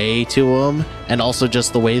sway to them, and also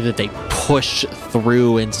just the way that they push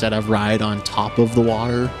through instead of ride on top of the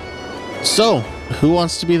water. So, who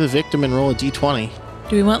wants to be the victim and roll a d20?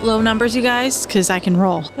 Do we want low numbers, you guys? Because I can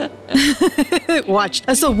roll. Watch.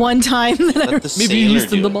 That's the one time that Let the Maybe you sailor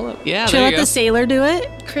loosen do them it. all up. Yeah, Should I there let you go. the sailor do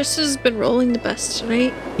it? Chris has been rolling the best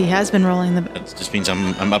tonight. He has been rolling the... That just means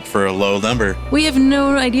I'm up for a low number. We have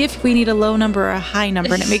no idea if we need a low number or a high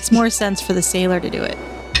number, and it makes more sense for the sailor to do it.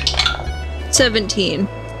 17.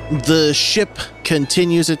 The ship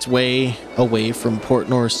continues its way away from Port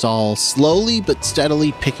Norsal, slowly but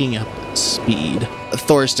steadily picking up speed.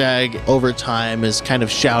 Thorstag, over time, is kind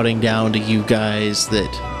of shouting down to you guys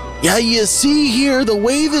that, yeah, you see here, the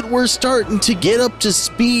way that we're starting to get up to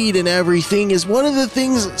speed and everything is one of the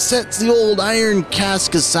things that sets the old Iron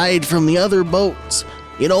Cask aside from the other boats.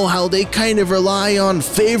 You know how they kind of rely on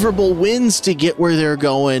favorable winds to get where they're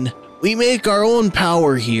going. We make our own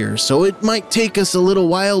power here, so it might take us a little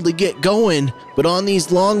while to get going, but on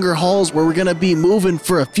these longer hauls where we're gonna be moving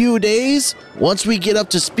for a few days, once we get up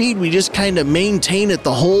to speed, we just kind of maintain it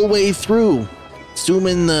the whole way through.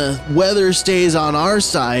 Assuming the weather stays on our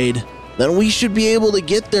side, then we should be able to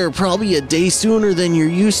get there probably a day sooner than you're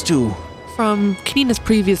used to. From Kanina's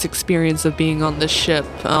previous experience of being on the ship,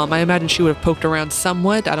 I imagine she would have poked around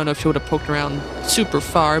somewhat. I don't know if she would have poked around super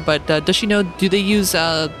far, but does she know, do they use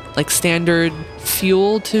standard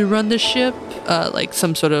fuel to run the ship? Like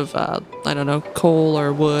some sort of, I don't know, coal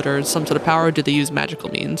or wood or some sort of power, or do they use magical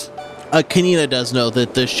means? Kanina does know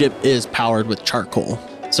that the ship is powered with charcoal.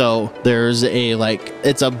 So there's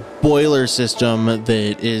it's a boiler system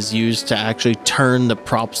that is used to actually turn the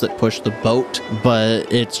props that push the boat, but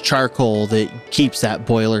it's charcoal that keeps that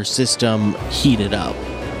boiler system heated up.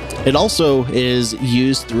 It also is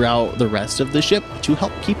used throughout the rest of the ship to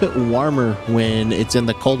help keep it warmer when it's in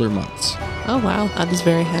the colder months, Oh wow, that is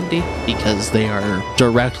very handy. because they are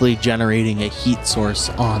directly generating a heat source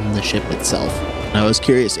on the ship itself. I was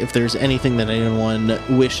curious if there's anything that anyone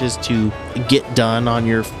wishes to get done on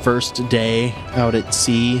your first day out at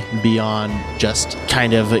sea beyond just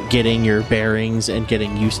kind of getting your bearings and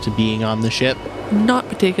getting used to being on the ship. Not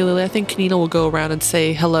particularly. I think Kanina will go around and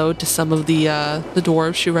say hello to some of the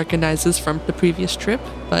dwarves she recognizes from the previous trip.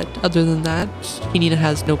 But other than that, Kanina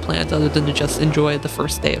has no plans other than to just enjoy the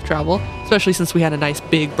first day of travel, especially since we had a nice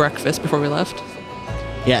big breakfast before we left.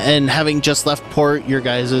 Yeah, and having just left port, your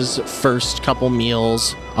guys' first couple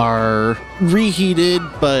meals are reheated,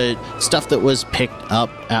 but stuff that was picked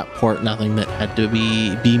up at port, nothing that had to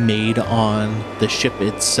be made on the ship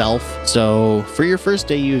itself. So for your first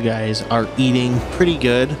day, you guys are eating pretty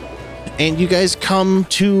good. And you guys come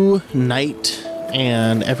to night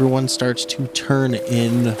and everyone starts to turn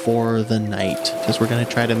in for the night because we're going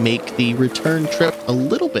to try to make the return trip a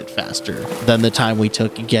little bit faster than the time we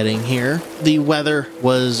took getting here. The weather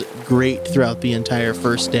was great throughout the entire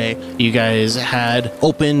first day. You guys had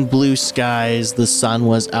open blue skies. The sun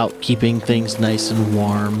was out keeping things nice and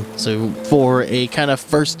warm. So for a kind of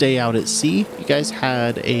first day out at sea, you guys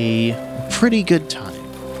had a pretty good time.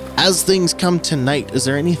 As things come to night, is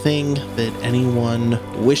there anything that anyone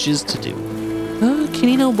wishes to do?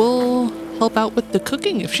 Kanina will help out with the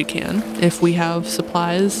cooking if she can, if we have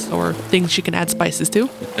supplies or things she can add spices to.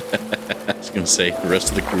 I was going to say, the rest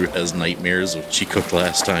of the crew has nightmares of what she cooked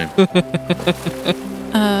last time.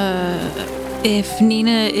 If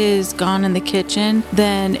Nina is gone in the kitchen,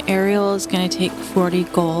 then Ariel is going to take 40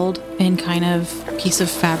 gold and kind of piece of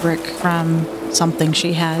fabric from something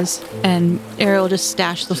she has. And Ariel will just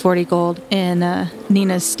stash the 40 gold in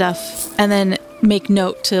Nina's stuff and then make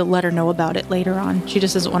note to let her know about it later on. She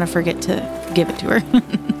just doesn't want to forget to give it to her.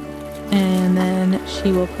 And then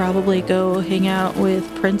she will probably go hang out with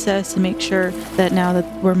Princess and make sure that now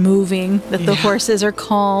that we're moving, that the horses are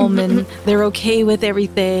calm and they're okay with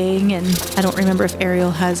everything. And I don't remember if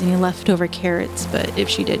Ariel has any leftover carrots, but if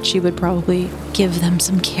she did, she would probably give them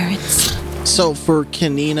some carrots. So for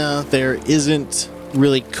Kanina, there isn't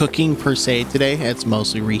really cooking per se today. It's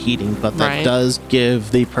mostly reheating, but that does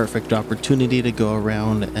give the perfect opportunity to go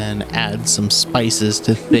around and add some spices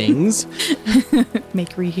to things.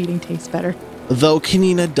 Make reheating taste better. Though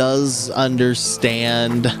Kanina does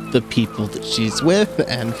understand the people that she's with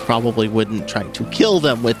and probably wouldn't try to kill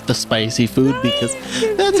them with the spicy food because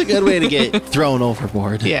that's a good way to get thrown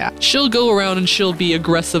overboard. Yeah. She'll go around and she'll be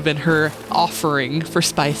aggressive in her offering for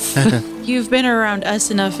spice. You've been around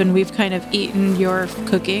us enough and we've kind of eaten your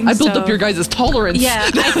cooking. I built up your guys' tolerance. Yeah,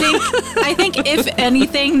 I think if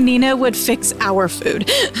anything, Nina would fix our food,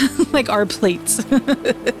 like our plates.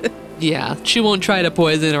 Yeah, she won't try to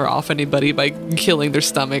poison or off anybody by killing their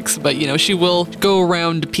stomachs, but, you know, she will go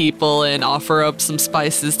around to people and offer up some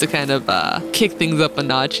spices to kind of kick things up a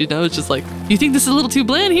notch, you know? It's just like, you think this is a little too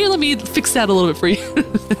bland? Here, let me fix that a little bit for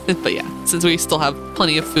you. But yeah, since we still have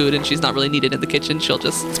plenty of food and she's not really needed in the kitchen, she'll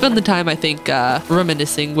just spend the time, I think,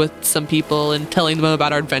 reminiscing with some people and telling them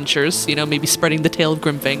about our adventures, you know, maybe spreading the tale of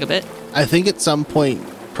Grimfang a bit. I think at some point,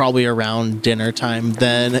 probably around dinner time,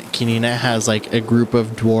 then Kanina has like a group of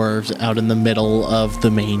dwarves out in the middle of the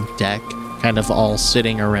main deck, kind of all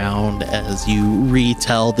sitting around as you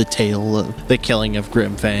retell the tale of the killing of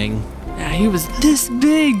Grimfang. Yeah, he was this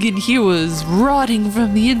big and he was rotting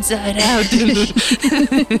from the inside out.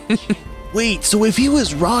 Wait, so if he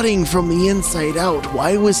was rotting from the inside out,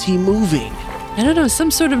 why was he moving? I don't know, some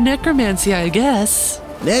sort of necromancy, I guess.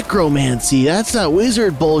 Necromancy? That's not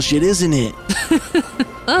wizard bullshit, isn't it?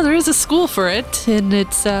 Well, there is a school for it, and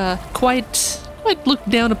it's quite looked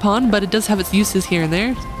down upon, but it does have its uses here and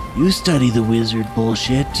there. You study the wizard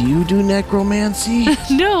bullshit. Do you do necromancy?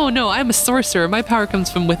 No, I'm a sorcerer. My power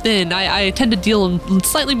comes from within. I tend to deal in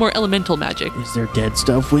slightly more elemental magic. Is there dead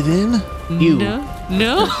stuff within? You?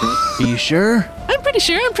 No. Are you sure? I'm pretty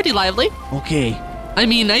sure. I'm pretty lively. Okay. I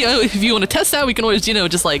mean, if you want to test that, we can always,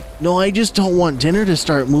 just like... No, I just don't want dinner to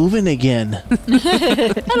start moving again.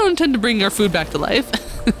 I don't intend to bring our food back to life.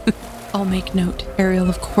 I'll make note. Ariel,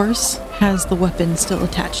 of course, has the weapon still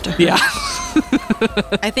attached to her. Yeah.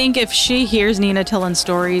 I think if she hears Nina telling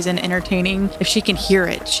stories and entertaining, if she can hear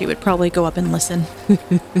it, she would probably go up and listen.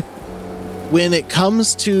 When it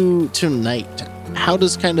comes to night, how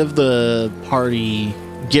does kind of the party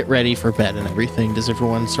get ready for bed and everything? Does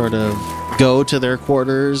everyone sort of go to their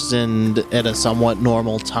quarters and at a somewhat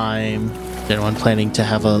normal time? Is anyone planning to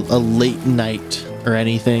have a late night or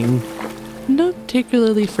anything? Not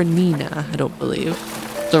particularly for Nina, I don't believe.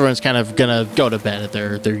 So everyone's kind of gonna go to bed at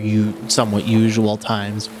their somewhat usual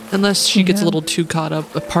times. Unless she gets a little too caught up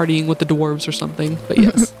partying with the dwarves or something, but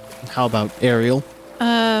yes. How about Ariel?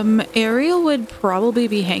 Ariel would probably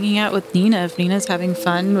be hanging out with Nina. If Nina's having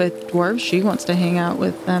fun with dwarves, she wants to hang out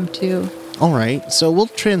with them too. All right, so we'll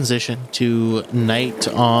transition to night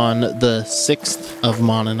on the 6th of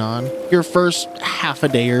Monanon. Your first half a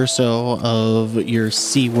day or so of your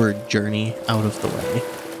seaward journey out of the way.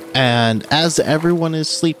 And as everyone is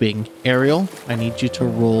sleeping, Ariel, I need you to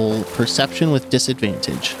roll perception with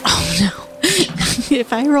disadvantage. Oh no.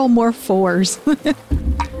 If I roll more 4s.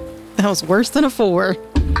 That was worse than a 4.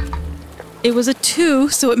 It was a 2,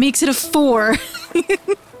 so it makes it a 4.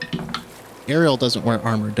 Ariel doesn't wear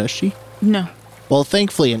armor, does she? No. Well,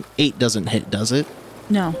 thankfully an 8 doesn't hit, does it?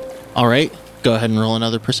 No. All right, go ahead and roll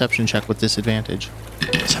another perception check with disadvantage.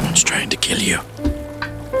 Someone's trying to kill you.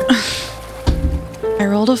 I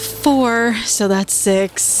rolled a 4, so that's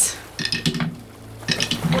 6.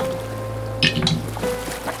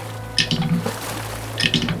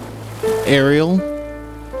 Ariel,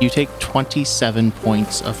 you take 27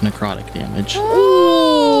 points of necrotic damage.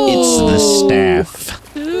 It's the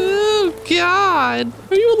staff. Oh, God.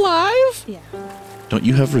 Are you alive? Yeah. Don't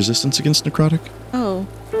you have resistance against necrotic? Oh,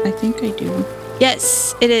 I think I do.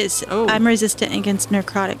 Yes, it is. Oh. I'm resistant against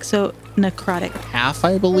necrotic, so necrotic. Half,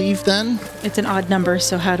 I believe, then? It's an odd number,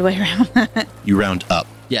 so how do I round that? You round up.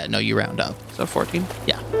 Yeah, no, you round up. So 14.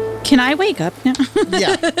 Yeah. Can I wake up now?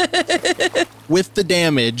 Yeah. With the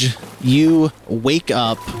damage, you wake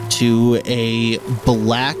up to a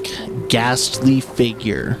black, ghastly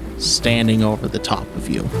figure standing over the top of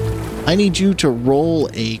you. I need you to roll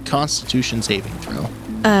a Constitution saving throw.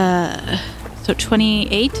 So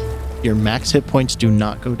 28? Your max hit points do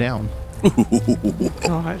not go down.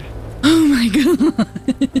 God. Oh my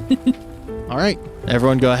god. All right.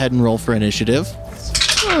 Everyone go ahead and roll for initiative.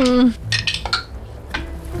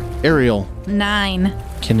 Ariel, 9.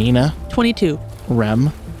 Kanina, 22.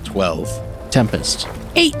 Rem, 12. Tempest.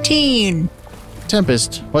 18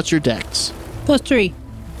 Tempest, what's your dex? plus 3.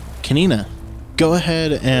 Kanina, go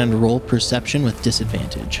ahead and roll perception with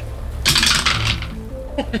disadvantage.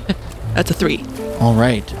 That's a 3. All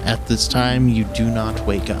right. At this time, you do not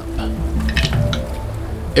wake up.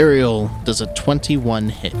 Ariel does a 21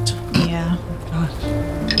 hit. Yeah.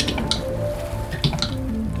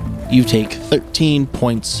 You take 13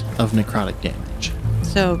 points of necrotic damage.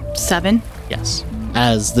 So 7. Yes.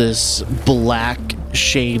 As this black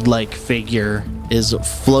shade-like figure is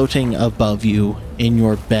floating above you in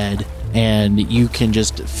your bed, and you can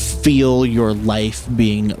just feel your life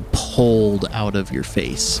being pulled out of your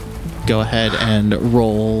face. Go ahead and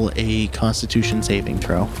roll a Constitution saving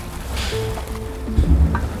throw.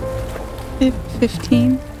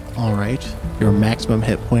 15. All right. Your maximum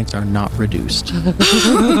hit points are not reduced.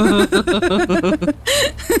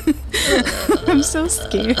 I'm so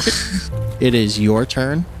scared. It is your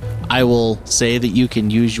turn. I will say that you can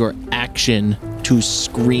use your action to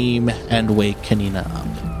scream and wake Kanina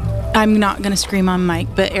up. I'm not gonna scream on mic,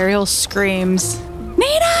 but Ariel screams,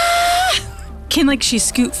 Nina! Can she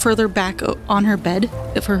scoot further back on her bed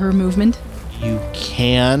for her movement? You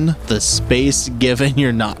can. The space given,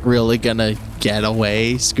 you're not really gonna get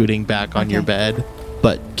away scooting back on your bed.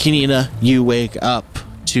 But Kanina, you wake up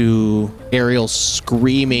to Ariel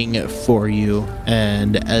screaming for you,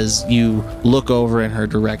 and as you look over in her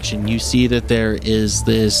direction, you see that there is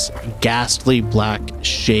this ghastly black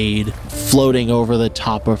shade floating over the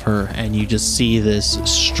top of her, and you just see this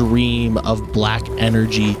stream of black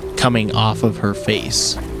energy coming off of her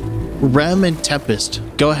face. Rem and Tempest,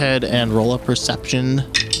 go ahead and roll a perception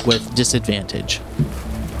with disadvantage.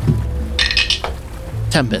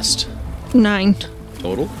 Tempest. 9.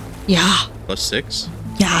 Total? Yeah. Plus 6?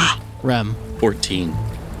 Yeah. Rem. 14.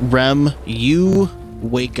 Rem, you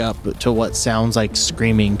wake up to what sounds like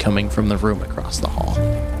screaming coming from the room across the hall.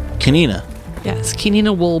 Kanina. Yes,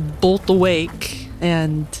 Kanina will bolt awake,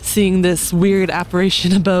 and seeing this weird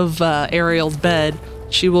apparition above Ariel's bed,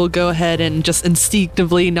 she will go ahead and just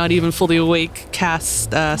instinctively, not even fully awake,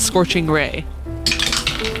 cast Scorching Ray.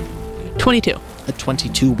 22. A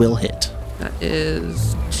 22 will hit. That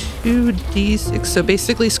is 2d6. So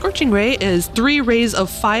basically, Scorching Ray is 3 rays of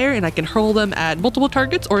fire, and I can hurl them at multiple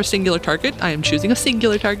targets or a singular target. I am choosing a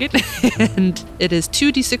singular target, and it is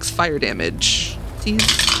 2d6 fire damage.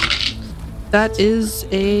 That is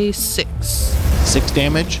a 6. 6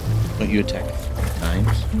 damage. Don't you attack 3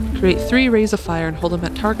 times? Create 3 rays of fire and hold them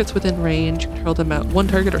at targets within range. You can hurl them at one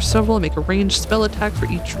target or several and make a ranged spell attack for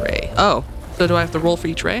each ray. Oh, so do I have to roll for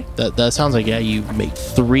each ray? That sounds like, yeah, you make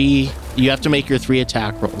 3. You have to make your 3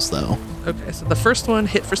 attack rolls, though. Okay, so the first one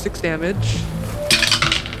hit for 6 damage.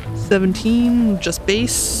 17, just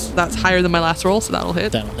base. That's higher than my last roll, so that'll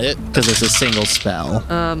hit. That'll hit, because it's a single spell.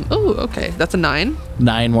 Oh, okay. That's a 9.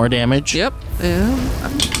 9 more damage. Yep. And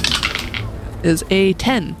that is a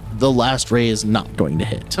 10. The last ray is not going to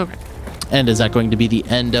hit. Okay. And is that going to be the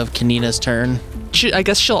end of Kanina's turn? I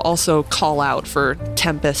guess she'll also call out for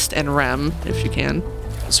Tempest and Rem, if she can.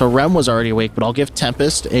 So Rem was already awake, but I'll give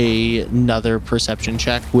Tempest another perception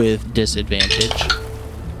check with disadvantage.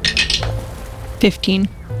 15.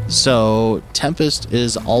 So Tempest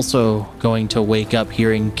is also going to wake up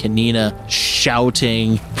hearing Kanina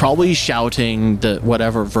shouting, probably shouting the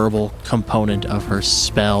whatever verbal component of her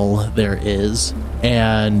spell there is.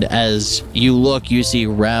 And as you look, you see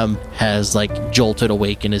Rem has jolted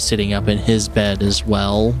awake and is sitting up in his bed as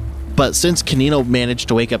well. But since Kanina managed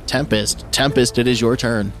to wake up Tempest, it is your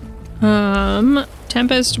turn.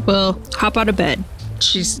 Tempest will hop out of bed.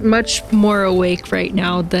 She's much more awake right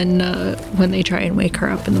now than when they try and wake her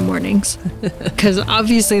up in the mornings. Because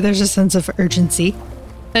obviously there's a sense of urgency.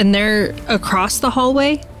 And they're across the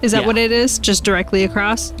hallway? Is that Yeah. what it is? Just directly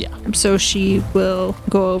across? Yeah. So she will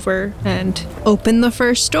go over and open the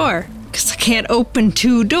first door. Because I can't open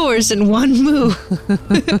 2 doors in one move.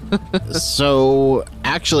 So,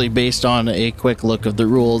 actually, based on a quick look of the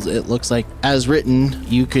rules, it looks like, as written,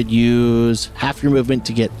 you could use half your movement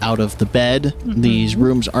to get out of the bed. These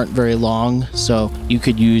rooms aren't very long, so you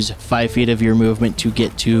could use 5 feet of your movement to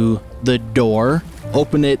get to the door,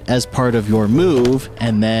 open it as part of your move,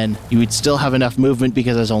 and then you would still have enough movement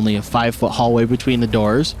because there's only a 5-foot hallway between the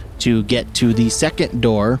doors to get to the second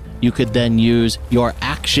door. You could then use your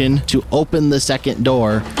action to open the second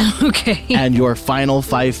door Okay. and your final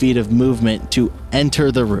 5 feet of movement to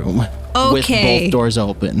enter the room with Okay. both doors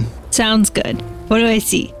open. Sounds good. What do I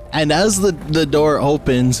see? And as the door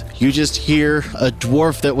opens, you just hear a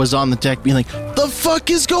dwarf that was on the deck being like, "The fuck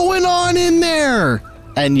is going on in there?"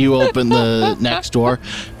 And you open the next door.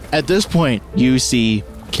 At this point, you see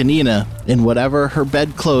Kanina in whatever her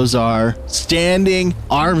bedclothes are, standing,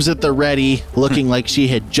 arms at the ready, looking like she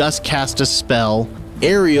had just cast a spell.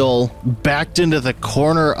 Ariel backed into the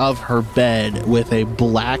corner of her bed with a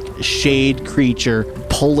black shade creature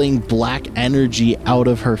pulling black energy out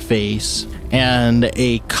of her face. And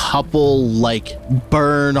a couple like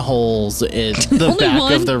burn holes in the Only back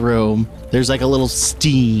one? of the room. There's like a little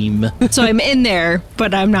steam. So I'm in there,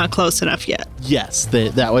 but I'm not close enough yet. Yes,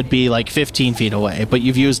 that would be like 15 feet away, but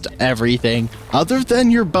you've used everything other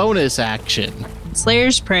than your bonus action.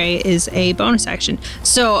 Slayer's Prey is a bonus action.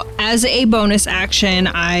 So as a bonus action,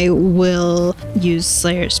 I will use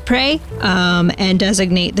Slayer's Prey and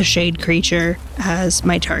designate the shade creature as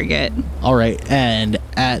my target. All right, and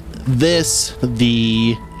at this,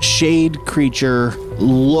 the shade creature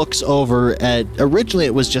looks over at, originally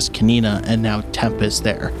it was just Kanina and now Tempest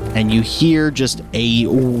there, and you hear just a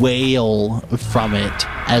wail from it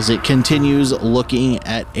as it continues looking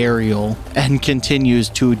at Ariel and continues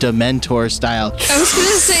to Dementor style. I was gonna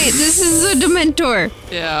say, this is a Dementor.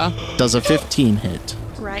 Yeah. Does a 15 hit?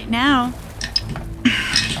 Right now.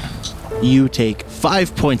 You take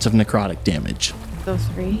 5 points of necrotic damage. Those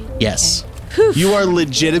 3. Yes. You are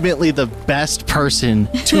legitimately the best person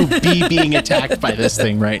to be being attacked by this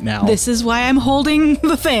thing right now. This is why I'm holding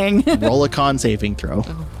the thing. Roll a con saving throw.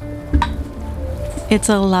 It's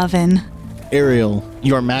 11. Ariel,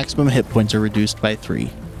 your maximum hit points are reduced by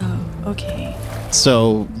 3. Oh, okay.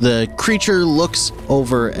 So the creature looks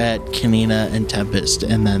over at Kanina and Tempest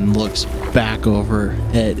and then looks back over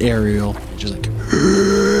at Ariel. Just like,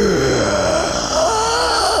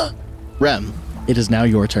 Rem, it is now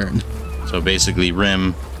your turn. So basically,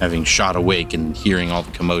 Rem, having shot awake and hearing all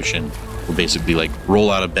the commotion, will basically like roll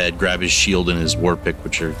out of bed, grab his shield and his war pick,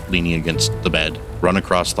 which are leaning against the bed, run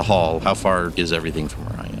across the hall. How far is everything from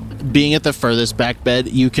where I am? Being at the furthest back bed,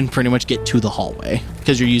 you can pretty much get to the hallway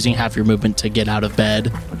because you're using half your movement to get out of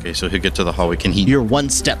bed. Okay, so he'll get to the hallway. Can he? You're 1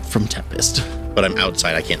 step from Tempest. But I'm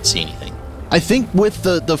outside. I can't see anything. I think with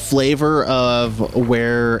the flavor of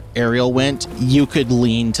where Ariel went, you could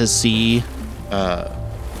lean to see.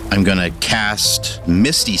 I'm gonna cast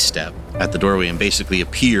Misty Step at the doorway and basically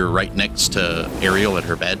appear right next to Ariel at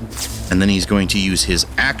her bed. And then he's going to use his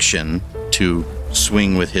action to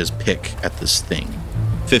swing with his pick at this thing.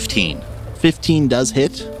 15 15 does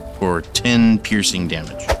hit. for 10 piercing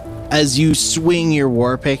damage. As you swing your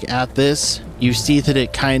war pick at this, you see that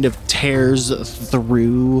it kind of tears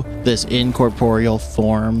through this incorporeal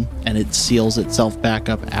form and it seals itself back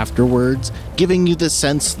up afterwards, giving you the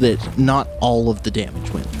sense that not all of the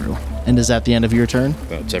damage went through. And is that the end of your turn?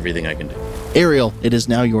 That's everything I can do. Ariel, it is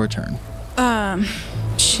now your turn.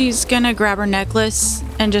 She's gonna grab her necklace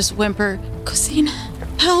and just whimper, "Cosine,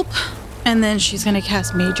 help!" And then she's gonna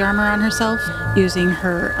cast Mage Armor on herself using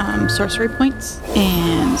her sorcery points.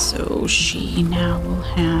 And so she now will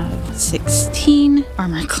have 16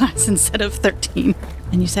 armor class instead of 13.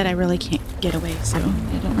 And you said I really can't get away, so I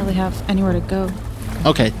don't really have anywhere to go.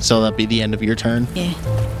 Okay, so that'd be the end of your turn. Yeah.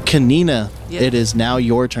 Kanina, Yeah. it is now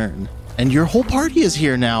your turn. And your whole party is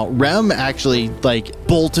here now. Rem actually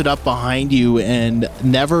bolted up behind you and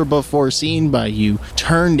never before seen by you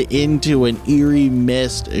turned into an eerie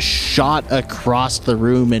mist, shot across the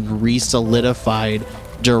room and re-solidified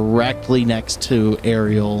directly next to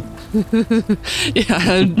Ariel. Yeah,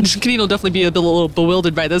 Kanine will definitely be a little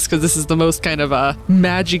bewildered by this because this is the most kind of a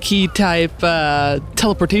magic-y type,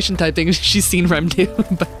 teleportation type thing she's seen Rem do.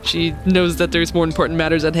 But she knows that there's more important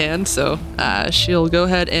matters at hand, so she'll go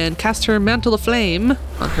ahead and cast her Mantle of Flame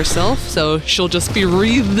on herself. So she'll just be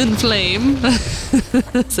wreathed in flame.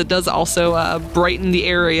 So it does also brighten the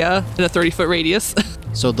area in a 30-foot radius.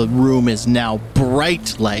 So the room is now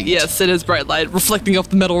bright light. Yes, it is bright light reflecting off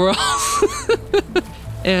the metal walls.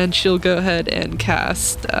 And she'll go ahead and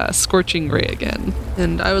cast Scorching Ray again.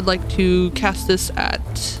 And I would like to cast this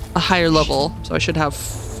at a higher level, so I should have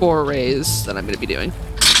 4 rays that I'm going to be doing.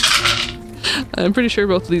 I'm pretty sure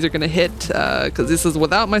both of these are going to hit, because this is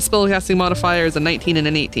without my spellcasting modifiers, a 19 and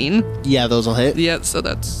an 18. Yeah, those will hit. Yeah, so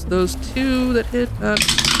that's those 2 that hit.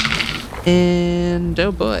 And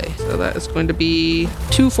oh boy, so that is going to be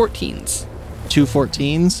 2 14s. 2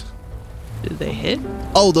 14s. Did they hit?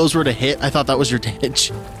 Oh, those were to hit. I thought that was your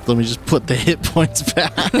damage. Let me just put the hit points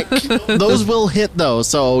back. Those will hit though,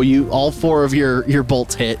 so all 4 of your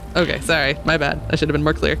bolts hit. Okay, sorry, my bad. I should have been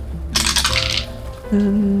more clear.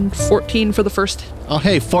 And 14 for the first. Oh,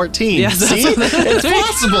 hey, 14. Yes, see, it's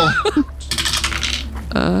possible.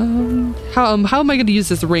 How am I going to use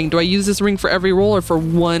this ring? Do I use this ring for every roll or for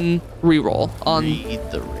one reroll? Read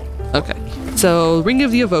the ring. Okay. So, Ring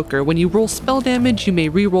of the Evoker. When you roll spell damage, you may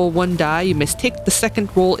reroll 1 die. You must take the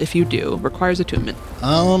second roll if you do. Requires attunement.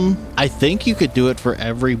 I think you could do it for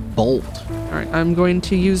every bolt. All right, I'm going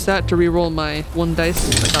to use that to reroll my 1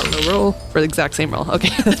 dice. I got a roll for the exact same roll. Okay,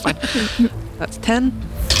 that's fine. That's 10,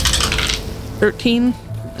 13,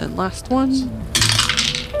 and last one,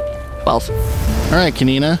 12. All right,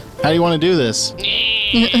 Kanina, how do you want to do this?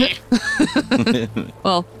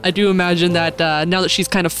 Well, I do imagine that now that she's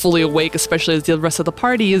kind of fully awake, especially as the rest of the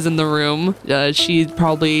party is in the room, she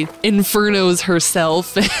probably infernos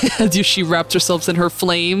herself as she wraps herself in her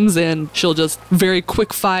flames, and she'll just very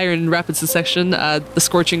quick fire in rapid succession the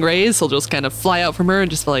Scorching Rays. Will just kind of fly out from her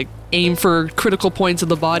and just like aim for critical points of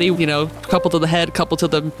the body, a couple to the head, couple to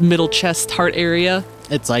the middle chest, heart area.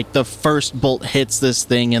 It's like the first bolt hits this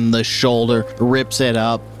thing in the shoulder, rips it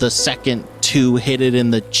up. The second 2 hit it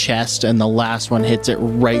in the chest, and the last one hits it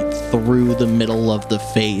right through the middle of the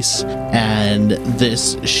face. And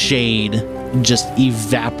this shade just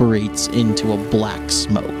evaporates into a black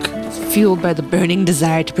smoke. Fueled by the burning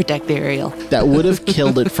desire to protect Ariel. That would have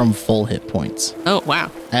killed it from full hit points. Oh,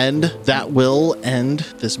 wow. And that will end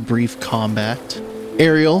this brief combat.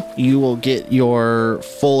 Ariel, you will get your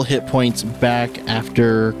full hit points back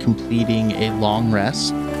after completing a long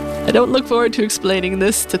rest. I don't look forward to explaining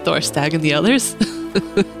this to Thorstag and the others.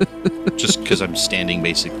 Just because I'm standing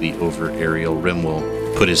basically over Ariel, Rim will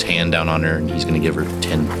put his hand down on her and he's going to give her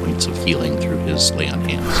 10 points of healing through his lay on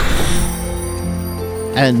hands.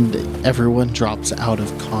 And everyone drops out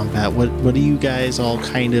of combat. What do you guys all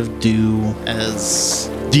kind of do as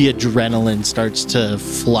the adrenaline starts to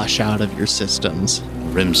flush out of your systems?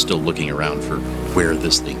 Rim's still looking around for where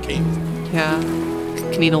this thing came from. Yeah.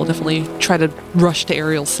 Kanina will definitely try to rush to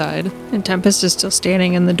Ariel's side. And Tempest is still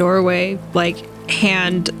standing in the doorway, like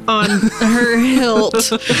hand on her hilt.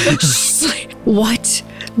 She's like, what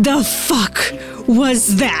the fuck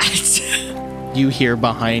was that? You hear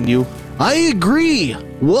behind you, I agree.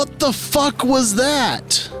 What the fuck was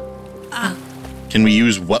that? Can we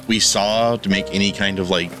use what we saw to make any kind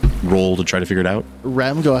of roll to try to figure it out?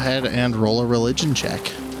 Rem, go ahead and roll a religion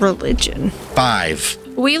check. Religion. 5.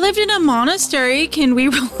 We lived in a monastery. Can we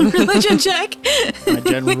roll a religion check? My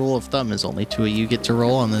general rule of thumb is only 2 of you get to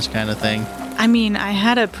roll on this kind of thing. I mean, I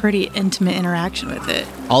had a pretty intimate interaction with it.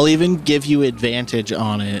 I'll even give you advantage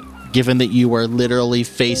on it, given that you are literally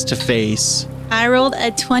face to face. I rolled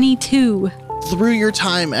a 22. Through your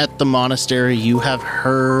time at the monastery, you have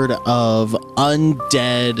heard of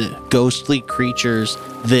undead, ghostly creatures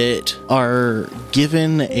that are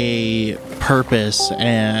given a purpose,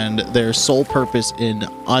 and their sole purpose in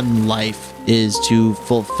unlife is to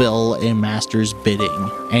fulfill a master's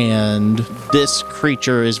bidding. And this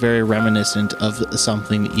creature is very reminiscent of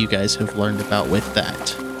something that you guys have learned about with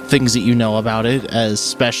that. Things that you know about it,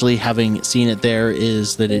 especially having seen it there,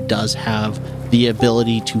 is that it does have the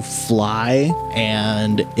ability to fly,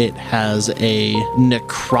 and it has a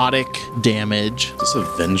necrotic damage. Is this a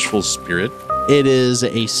vengeful spirit? It is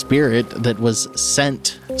a spirit that was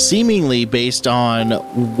sent, seemingly based on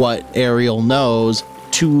what Ariel knows,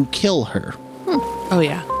 to kill her. Oh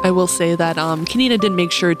yeah, I will say that Kanina did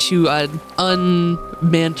make sure to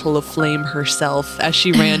unmantle a flame herself as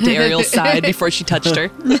she ran to Ariel's side before she touched her.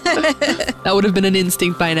 That would have been an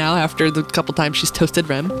instinct by now after the couple times she's toasted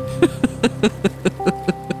Rem.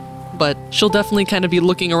 But she'll definitely kind of be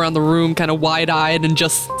looking around the room kind of wide-eyed and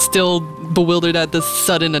just still bewildered at this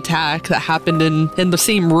sudden attack that happened in the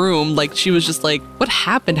same room. Like, she was just like, what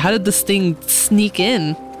happened? How did this thing sneak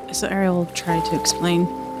in? So Ariel tried to explain.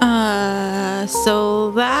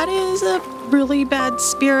 So that is a really bad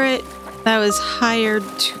spirit that was hired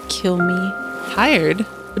to kill me. Hired?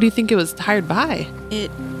 What do you think it was hired by?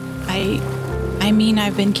 I mean,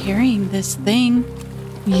 I've been carrying this thing.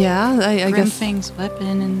 Yeah, I guess. Grimfang's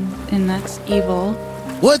weapon, and that's evil.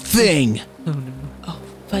 What thing?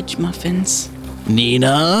 fudge muffins.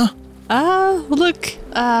 Nina? Look,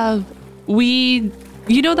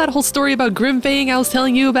 you know that whole story about Grimfang I was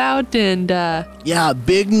telling you about? And, Yeah,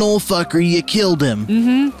 big null fucker, you killed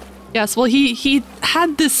him. yes, well, he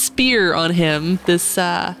had this spear on him, this,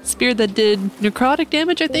 spear that did necrotic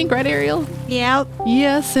damage, I think, right, Ariel? Yeah.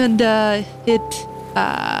 Yes, and,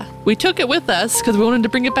 we took it with us because we wanted to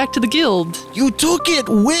bring it back to the guild. You took it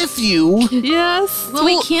with you? Yes. Well,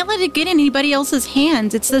 we can't let it get in anybody else's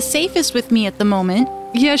hands. It's the safest with me at the moment.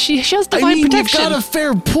 Yeah, she has divine I mean, protection. you've got a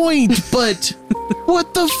fair point, but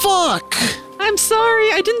what the fuck? I'm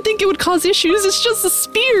sorry, I didn't think it would cause issues. It's just a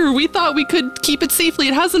spear. We thought we could keep it safely.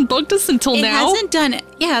 It hasn't bugged us until It now. hasn't done it.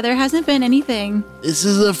 Yeah, there hasn't been anything. This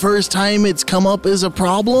is the first time it's come up as a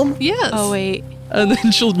problem? Yes. Oh, wait. And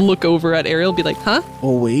then she'll look over at Ariel and be like, huh?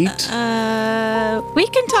 Oh, wait. We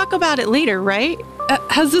can talk about it later, right?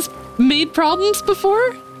 Has this made problems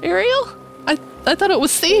before, Ariel? I thought it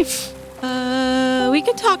was safe. We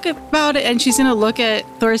can talk about it. And she's going to look at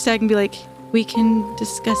Thorstag and be like, we can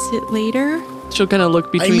discuss it later. She'll kind of look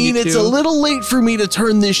I between mean, you it's two. a little late for me to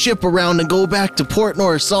turn this ship around and go back to Port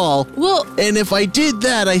Norsal. Well, And if I did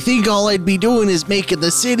that, I think all I'd be doing is making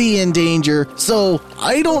the city in danger. So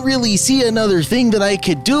I don't really see another thing that I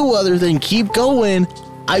could do other than keep going.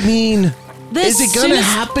 I mean, this is it gonna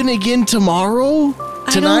happen again tomorrow?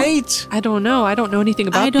 Tonight? I don't know. I don't know anything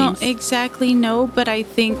about I don't these. exactly know, but I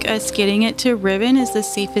think us getting it to Riven is the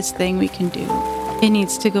safest thing we can do. It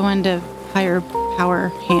needs to go into higher power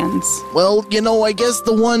hands. Well, you know, I guess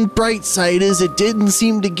the one bright side is it didn't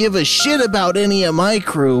seem to give a shit about any of my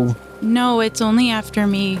crew. No, it's only after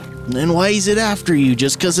me. Then why is it after you?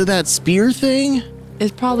 Just because of that spear thing?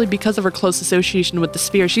 It's probably because of her close association with the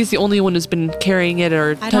spear. She's the only one who's been carrying it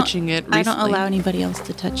or touching it recently. I don't allow anybody else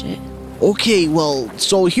to touch it. Okay, well,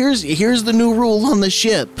 so here's the new rule on the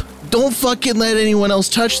ship. Don't fucking let anyone else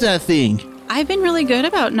touch that thing. I've been really good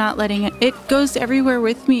about not letting it. It goes everywhere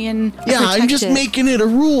with me and Yeah, I'm just making it a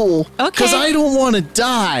rule. Because Okay. I don't want to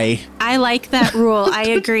die. I like that rule. I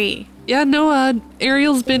agree. Yeah, no,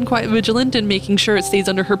 Ariel's been quite vigilant in making sure it stays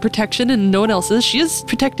under her protection and no one else's. She is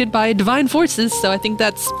protected by divine forces, so I think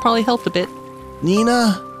that's probably helped a bit.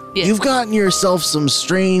 Nina, Yes. you've gotten yourself some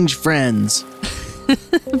strange friends.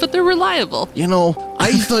 But they're reliable. You know,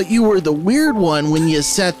 I thought you were the weird one when you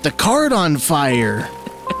set the cart on fire.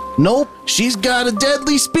 Nope, she's got a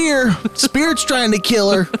deadly spear. Spirit's trying to kill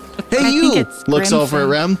her. Hey, I you! think it's Looks over at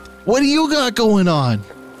Rem. What do you got going on?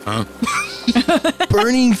 Huh?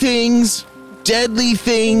 Burning things, deadly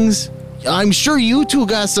things. I'm sure you two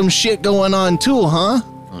got some shit going on too, huh?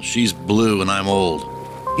 Well, she's blue and I'm old.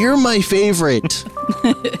 You're my favorite.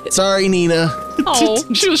 Sorry, Nina. Oh,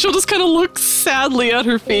 she'll just kind of look sadly at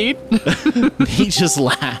her feet. He just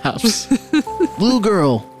laughs. Blue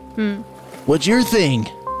girl, what's your thing?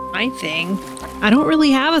 My thing. I don't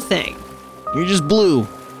really have a thing. You're just blue.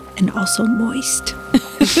 And also moist.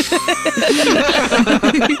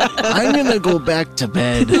 I'm gonna go back to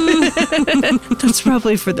bed. That's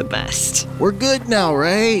probably for the best. We're good now,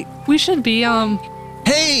 right? We should be,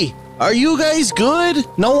 Hey, are you guys good?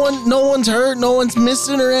 No one's hurt, no one's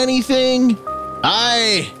missing or anything?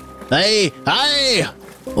 Hey.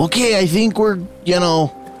 Okay, I think we're,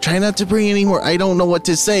 try not to bring any more, I don't know what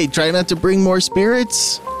to say. Try not to bring more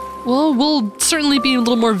spirits? well, we'll certainly be a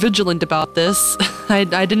little more vigilant about this. I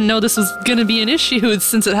didn't know this was going to be an issue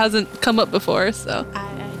since it hasn't come up before, so.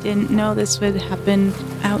 I didn't know this would happen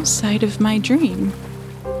outside of my dream.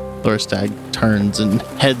 Thorstag turns and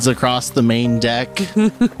heads across the main deck.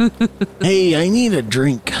 Hey, I need a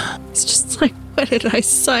drink. It's just like, what did I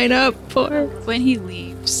sign up for? When he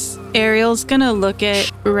leaves, Ariel's gonna look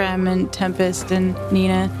at Rem and Tempest and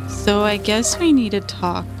Nina. So I guess we need to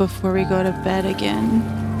talk before we go to bed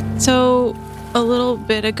again. So a little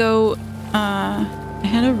bit ago, I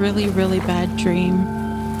had a really, really bad dream.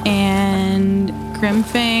 And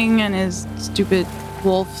Grimfang and his stupid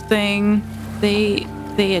wolf thing, they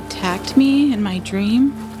attacked me in my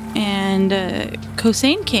dream. And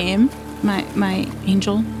Kosane came, my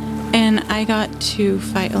angel, and I got to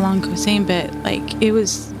fight along Kosane, but like it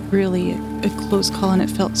was really a close call and it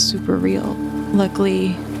felt super real.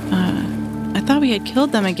 Luckily, I thought we had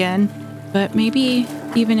killed them again, but maybe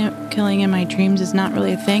even killing in my dreams is not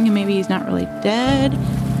really a thing, and maybe he's not really dead,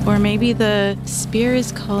 or maybe the spear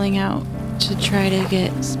is calling out to try to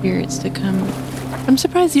get spirits to come. I'm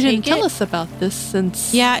surprised you didn't Take tell it. us about this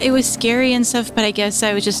since. Yeah, it was scary and stuff, but I guess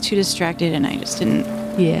I was just too distracted and I just didn't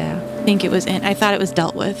Yeah. think it was in. I thought it was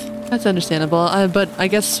dealt with. That's understandable. But I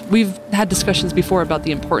guess we've had discussions before about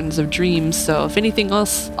the importance of dreams. So if anything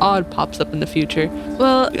else odd pops up in the future,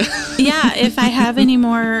 Well, yeah, if I have any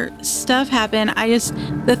more stuff happen,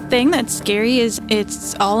 the thing that's scary is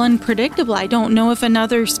it's all unpredictable. I don't know if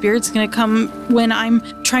another spirit's going to come when I'm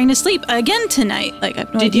trying to sleep again tonight. Like, I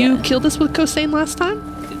have no did idea. you kill this with Kosane last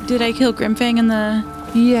time? Did I kill Grimfang in the...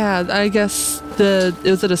 Yeah, I guess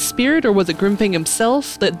was it a spirit or was it Grimfang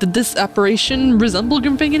himself? Did this apparition resemble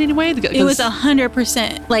Grimfang in any way? It was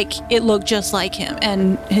 100%, like, it looked just like him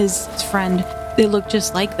and his friend. They looked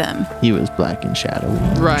just like them. He was black and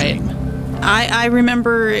shadowy. Right. I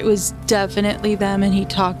remember it was definitely them, and he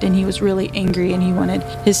talked and he was really angry and he wanted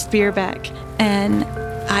his spear back. And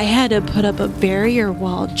I had to put up a barrier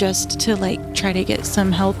wall just to like try to get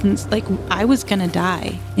some health, and like I was gonna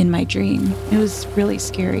die in my dream. It was really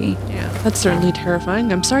scary. Yeah, that's certainly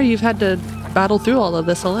terrifying. I'm sorry you've had to battle through all of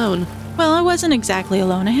this alone. Well, I wasn't exactly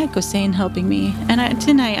alone. I had Kosane helping me, and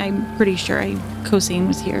tonight I'm pretty sure Kosane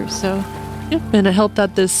was here. So Yep, and it helped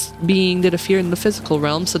that this being did appear in the physical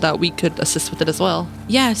realm so that we could assist with it as well.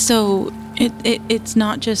 yeah, so it's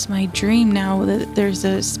not just my dream now that there's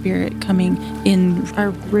a spirit coming in our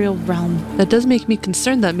real realm. That does make me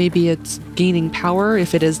concerned that maybe it's gaining power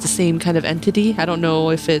if it is the same kind of entity. I don't know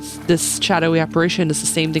if it's this shadowy apparition is the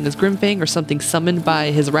same thing as Grimfang or something summoned by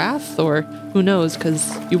his wrath, or who knows,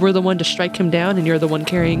 because you were the one to strike him down and you're the one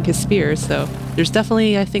carrying his spear. So there's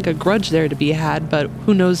definitely, I think, a grudge there to be had, but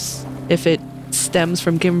who knows if it stems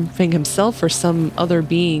from Grimfang himself or some other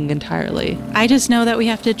being entirely. I just know that we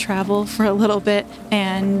have to travel for a little bit,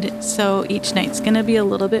 and so each night's gonna be a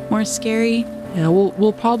little bit more scary. Yeah,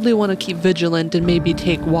 we'll probably want to keep vigilant and maybe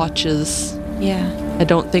take watches. Yeah. I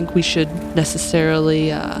don't think we should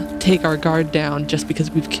necessarily take our guard down just because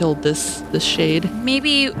we've killed this shade.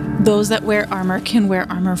 Maybe those that wear armor can wear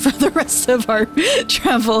armor for the rest of our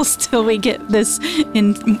travels till we get this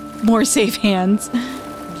in more safe hands.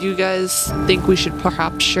 Do you guys think we should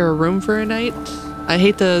perhaps share a room for a night? I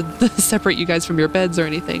hate to separate you guys from your beds or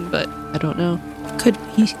anything, but I don't know. Could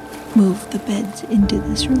we move the beds into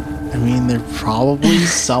this room? I mean, they're probably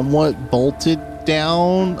somewhat bolted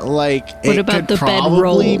down. Like, What it about could the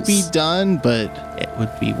probably bedrolls? be done, but it would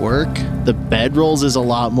be work. The bedrolls is a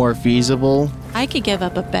lot more feasible. I could give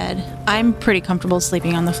up a bed. I'm pretty comfortable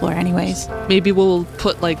sleeping on the floor anyways. Maybe we'll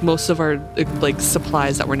put like most of our like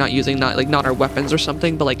supplies that we're not using, not our weapons or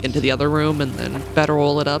something, but like into the other room and then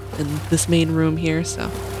bedroll it up in this main room here. So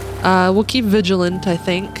we'll keep vigilant, I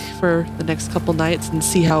think, for the next couple nights and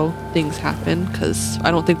see how things happen, because I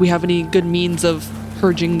don't think we have any good means of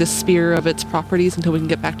purging this spear of its properties until we can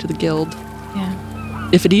get back to the guild. Yeah.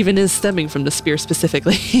 If it even is stemming from the spear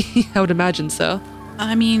specifically. I would imagine so.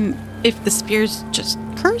 I mean, if the spear's just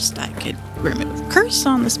cursed, I could remove curse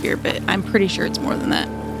on the spear, but I'm pretty sure it's more than that.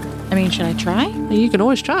 I mean, should I try? You can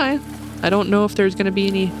always try. I don't know if there's going to be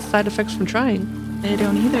any side effects from trying. I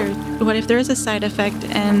don't either. What if there is a side effect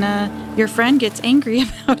and your friend gets angry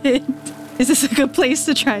about it? Is this a good place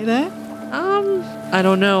to try that? I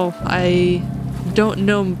don't know. I don't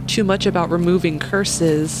know too much about removing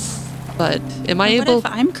curses, but am I What able... if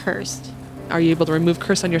I'm cursed? Are you able to remove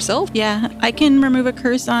curse on yourself? Yeah, I can remove a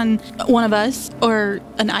curse on one of us or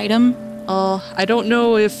an item. I don't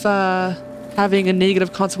know if having a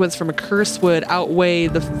negative consequence from a curse would outweigh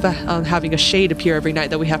the having a shade appear every night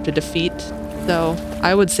that we have to defeat. So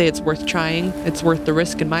I would say it's worth trying. It's worth the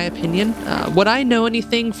risk, in my opinion. Would I know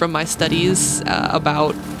anything from my studies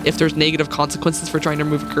about if there's negative consequences for trying to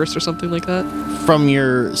remove a curse or something like that? From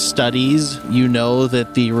your studies, you know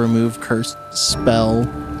that the remove curse spell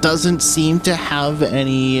doesn't seem to have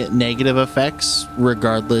any negative effects,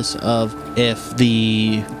 regardless of if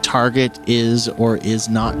the target is or is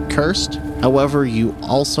not cursed. However, you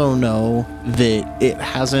also know that it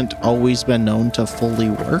hasn't always been known to fully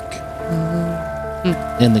work.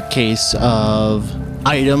 In the case of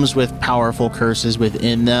items with powerful curses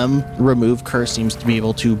within them, remove curse seems to be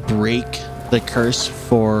able to break the curse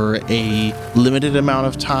for a limited amount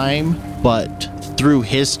of time, but through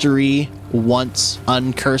history, once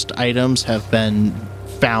uncursed items have been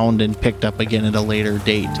found and picked up again at a later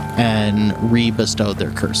date and re-bestowed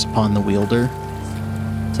their curse upon the wielder.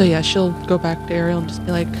 So yeah, she'll go back to Ariel and just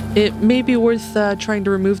be like, it may be worth trying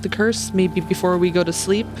to remove the curse maybe before we go to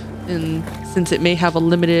sleep, and since it may have a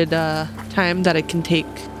limited time that it can take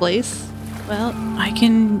place. Well, I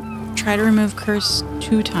can try to remove curse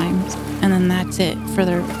 2 times, and then that's it for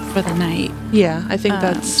the night. Yeah, I think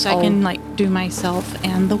that's so I can like do myself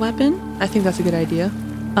and the weapon. I think that's a good idea.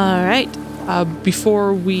 All right.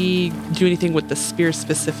 Before we do anything with the spear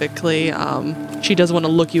specifically, she does want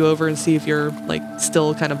to look you over and see if you're like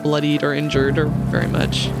still kind of bloodied or injured or very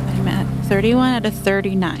much. I 31 out of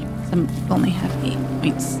 39. So I only have 8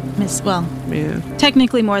 points well, Yeah.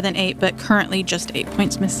 technically more than 8, but currently just 8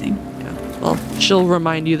 points missing. Well, she'll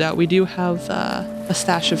remind you that we do have a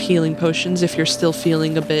stash of healing potions if you're still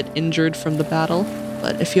feeling a bit injured from the battle.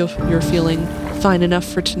 But if you're feeling fine enough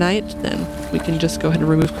for tonight, then we can just go ahead and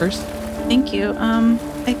remove curse. Thank you.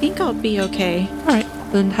 I think I'll be okay. All right,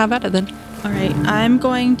 then have at it then. All right, I'm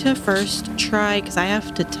going to first try, because I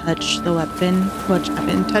have to touch the weapon, which I've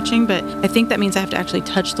been touching, but I think that means I have to actually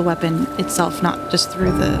touch the weapon itself, not just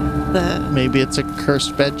through the... Maybe it's a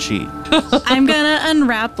cursed bed sheet. I'm going to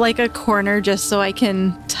unwrap like a corner just so I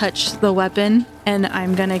can touch the weapon, and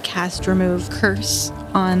I'm going to cast Remove Curse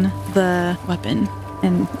on the weapon.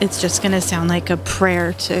 And it's just going to sound like a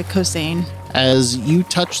prayer to Kosane. As you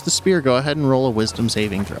touch the spear, go ahead and roll a wisdom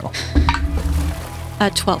saving throw.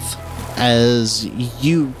 12. As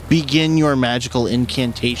you begin your magical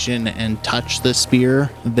incantation and touch the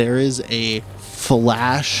spear, there is a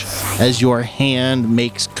flash as your hand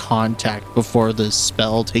makes contact before the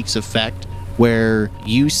spell takes effect, where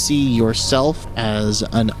you see yourself as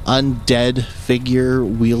an undead figure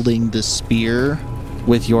wielding the spear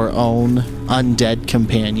with your own undead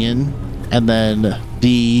companion, and then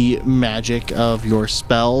the magic of your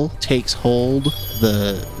spell takes hold.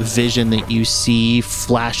 The vision that you see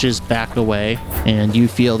flashes back away, and you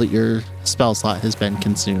feel that your spell slot has been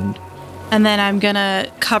consumed. And then I'm going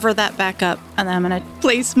to cover that back up, and then I'm going to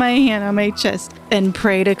place my hand on my chest and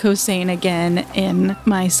pray to Kosane again in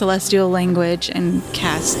my celestial language and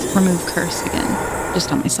cast Remove Curse again,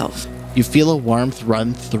 just on myself. You feel a warmth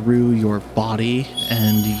run through your body,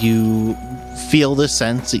 and you feel the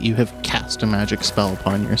sense that you have cast a magic spell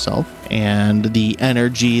upon yourself, and the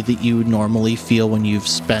energy that you normally feel when you've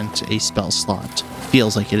spent a spell slot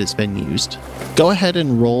feels like it has been used. Go ahead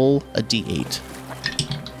and roll a d8.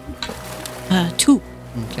 2.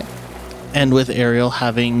 Okay. And with Ariel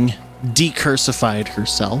having decursified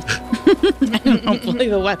herself, Hopefully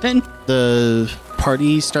the weapon. the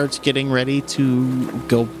party starts getting ready to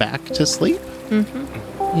go back to sleep.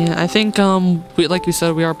 Yeah, I think, like you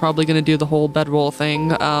said, we are probably going to do the whole bedroll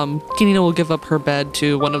thing. Kenina will give up her bed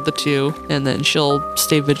to one of the two, and then she'll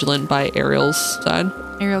stay vigilant by Ariel's side.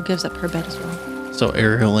 Ariel gives up her bed as well. So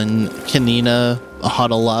Ariel and Kenina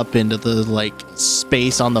huddle up into the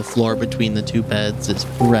space on the floor between the two beds as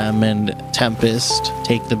Rem and Tempest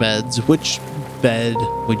take the beds. Which bed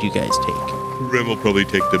would you guys take? Rem will probably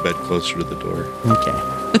take the bed closer to the door. Okay.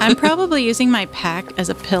 I'm probably using my pack as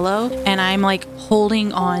a pillow, and I'm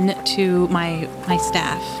holding on to my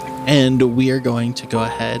staff. And we are going to go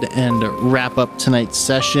ahead and wrap up tonight's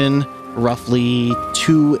session roughly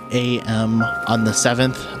 2 a.m. on the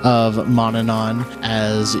 7th of Monanon,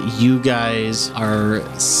 as you guys are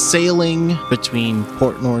sailing between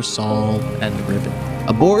Port Norsal and Riven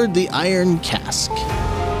aboard the Iron Cask.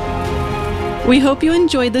 We hope you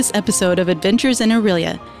enjoyed this episode of Adventures in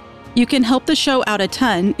Aurelia. You can help the show out a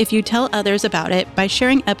ton if you tell others about it by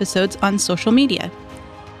sharing episodes on social media.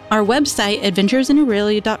 Our website,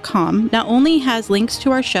 adventuresinaurelia.com, not only has links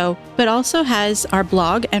to our show, but also has our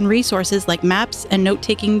blog and resources like maps and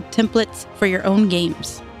note-taking templates for your own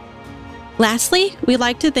games. Lastly, we'd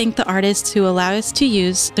like to thank the artists who allow us to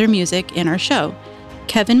use their music in our show: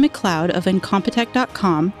 Kevin McLeod of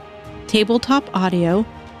Incompetech.com, Tabletop Audio,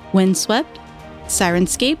 Windswept,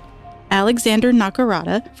 Sirenscape, Alexander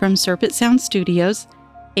Nakarada from Serpent Sound Studios,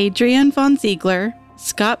 Adrian Von Ziegler,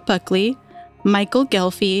 Scott Buckley, Michael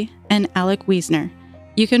Gelfie, and Alec Wiesner.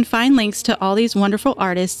 You can find links to all these wonderful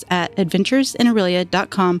artists at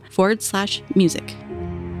adventuresinaurelia.com/music.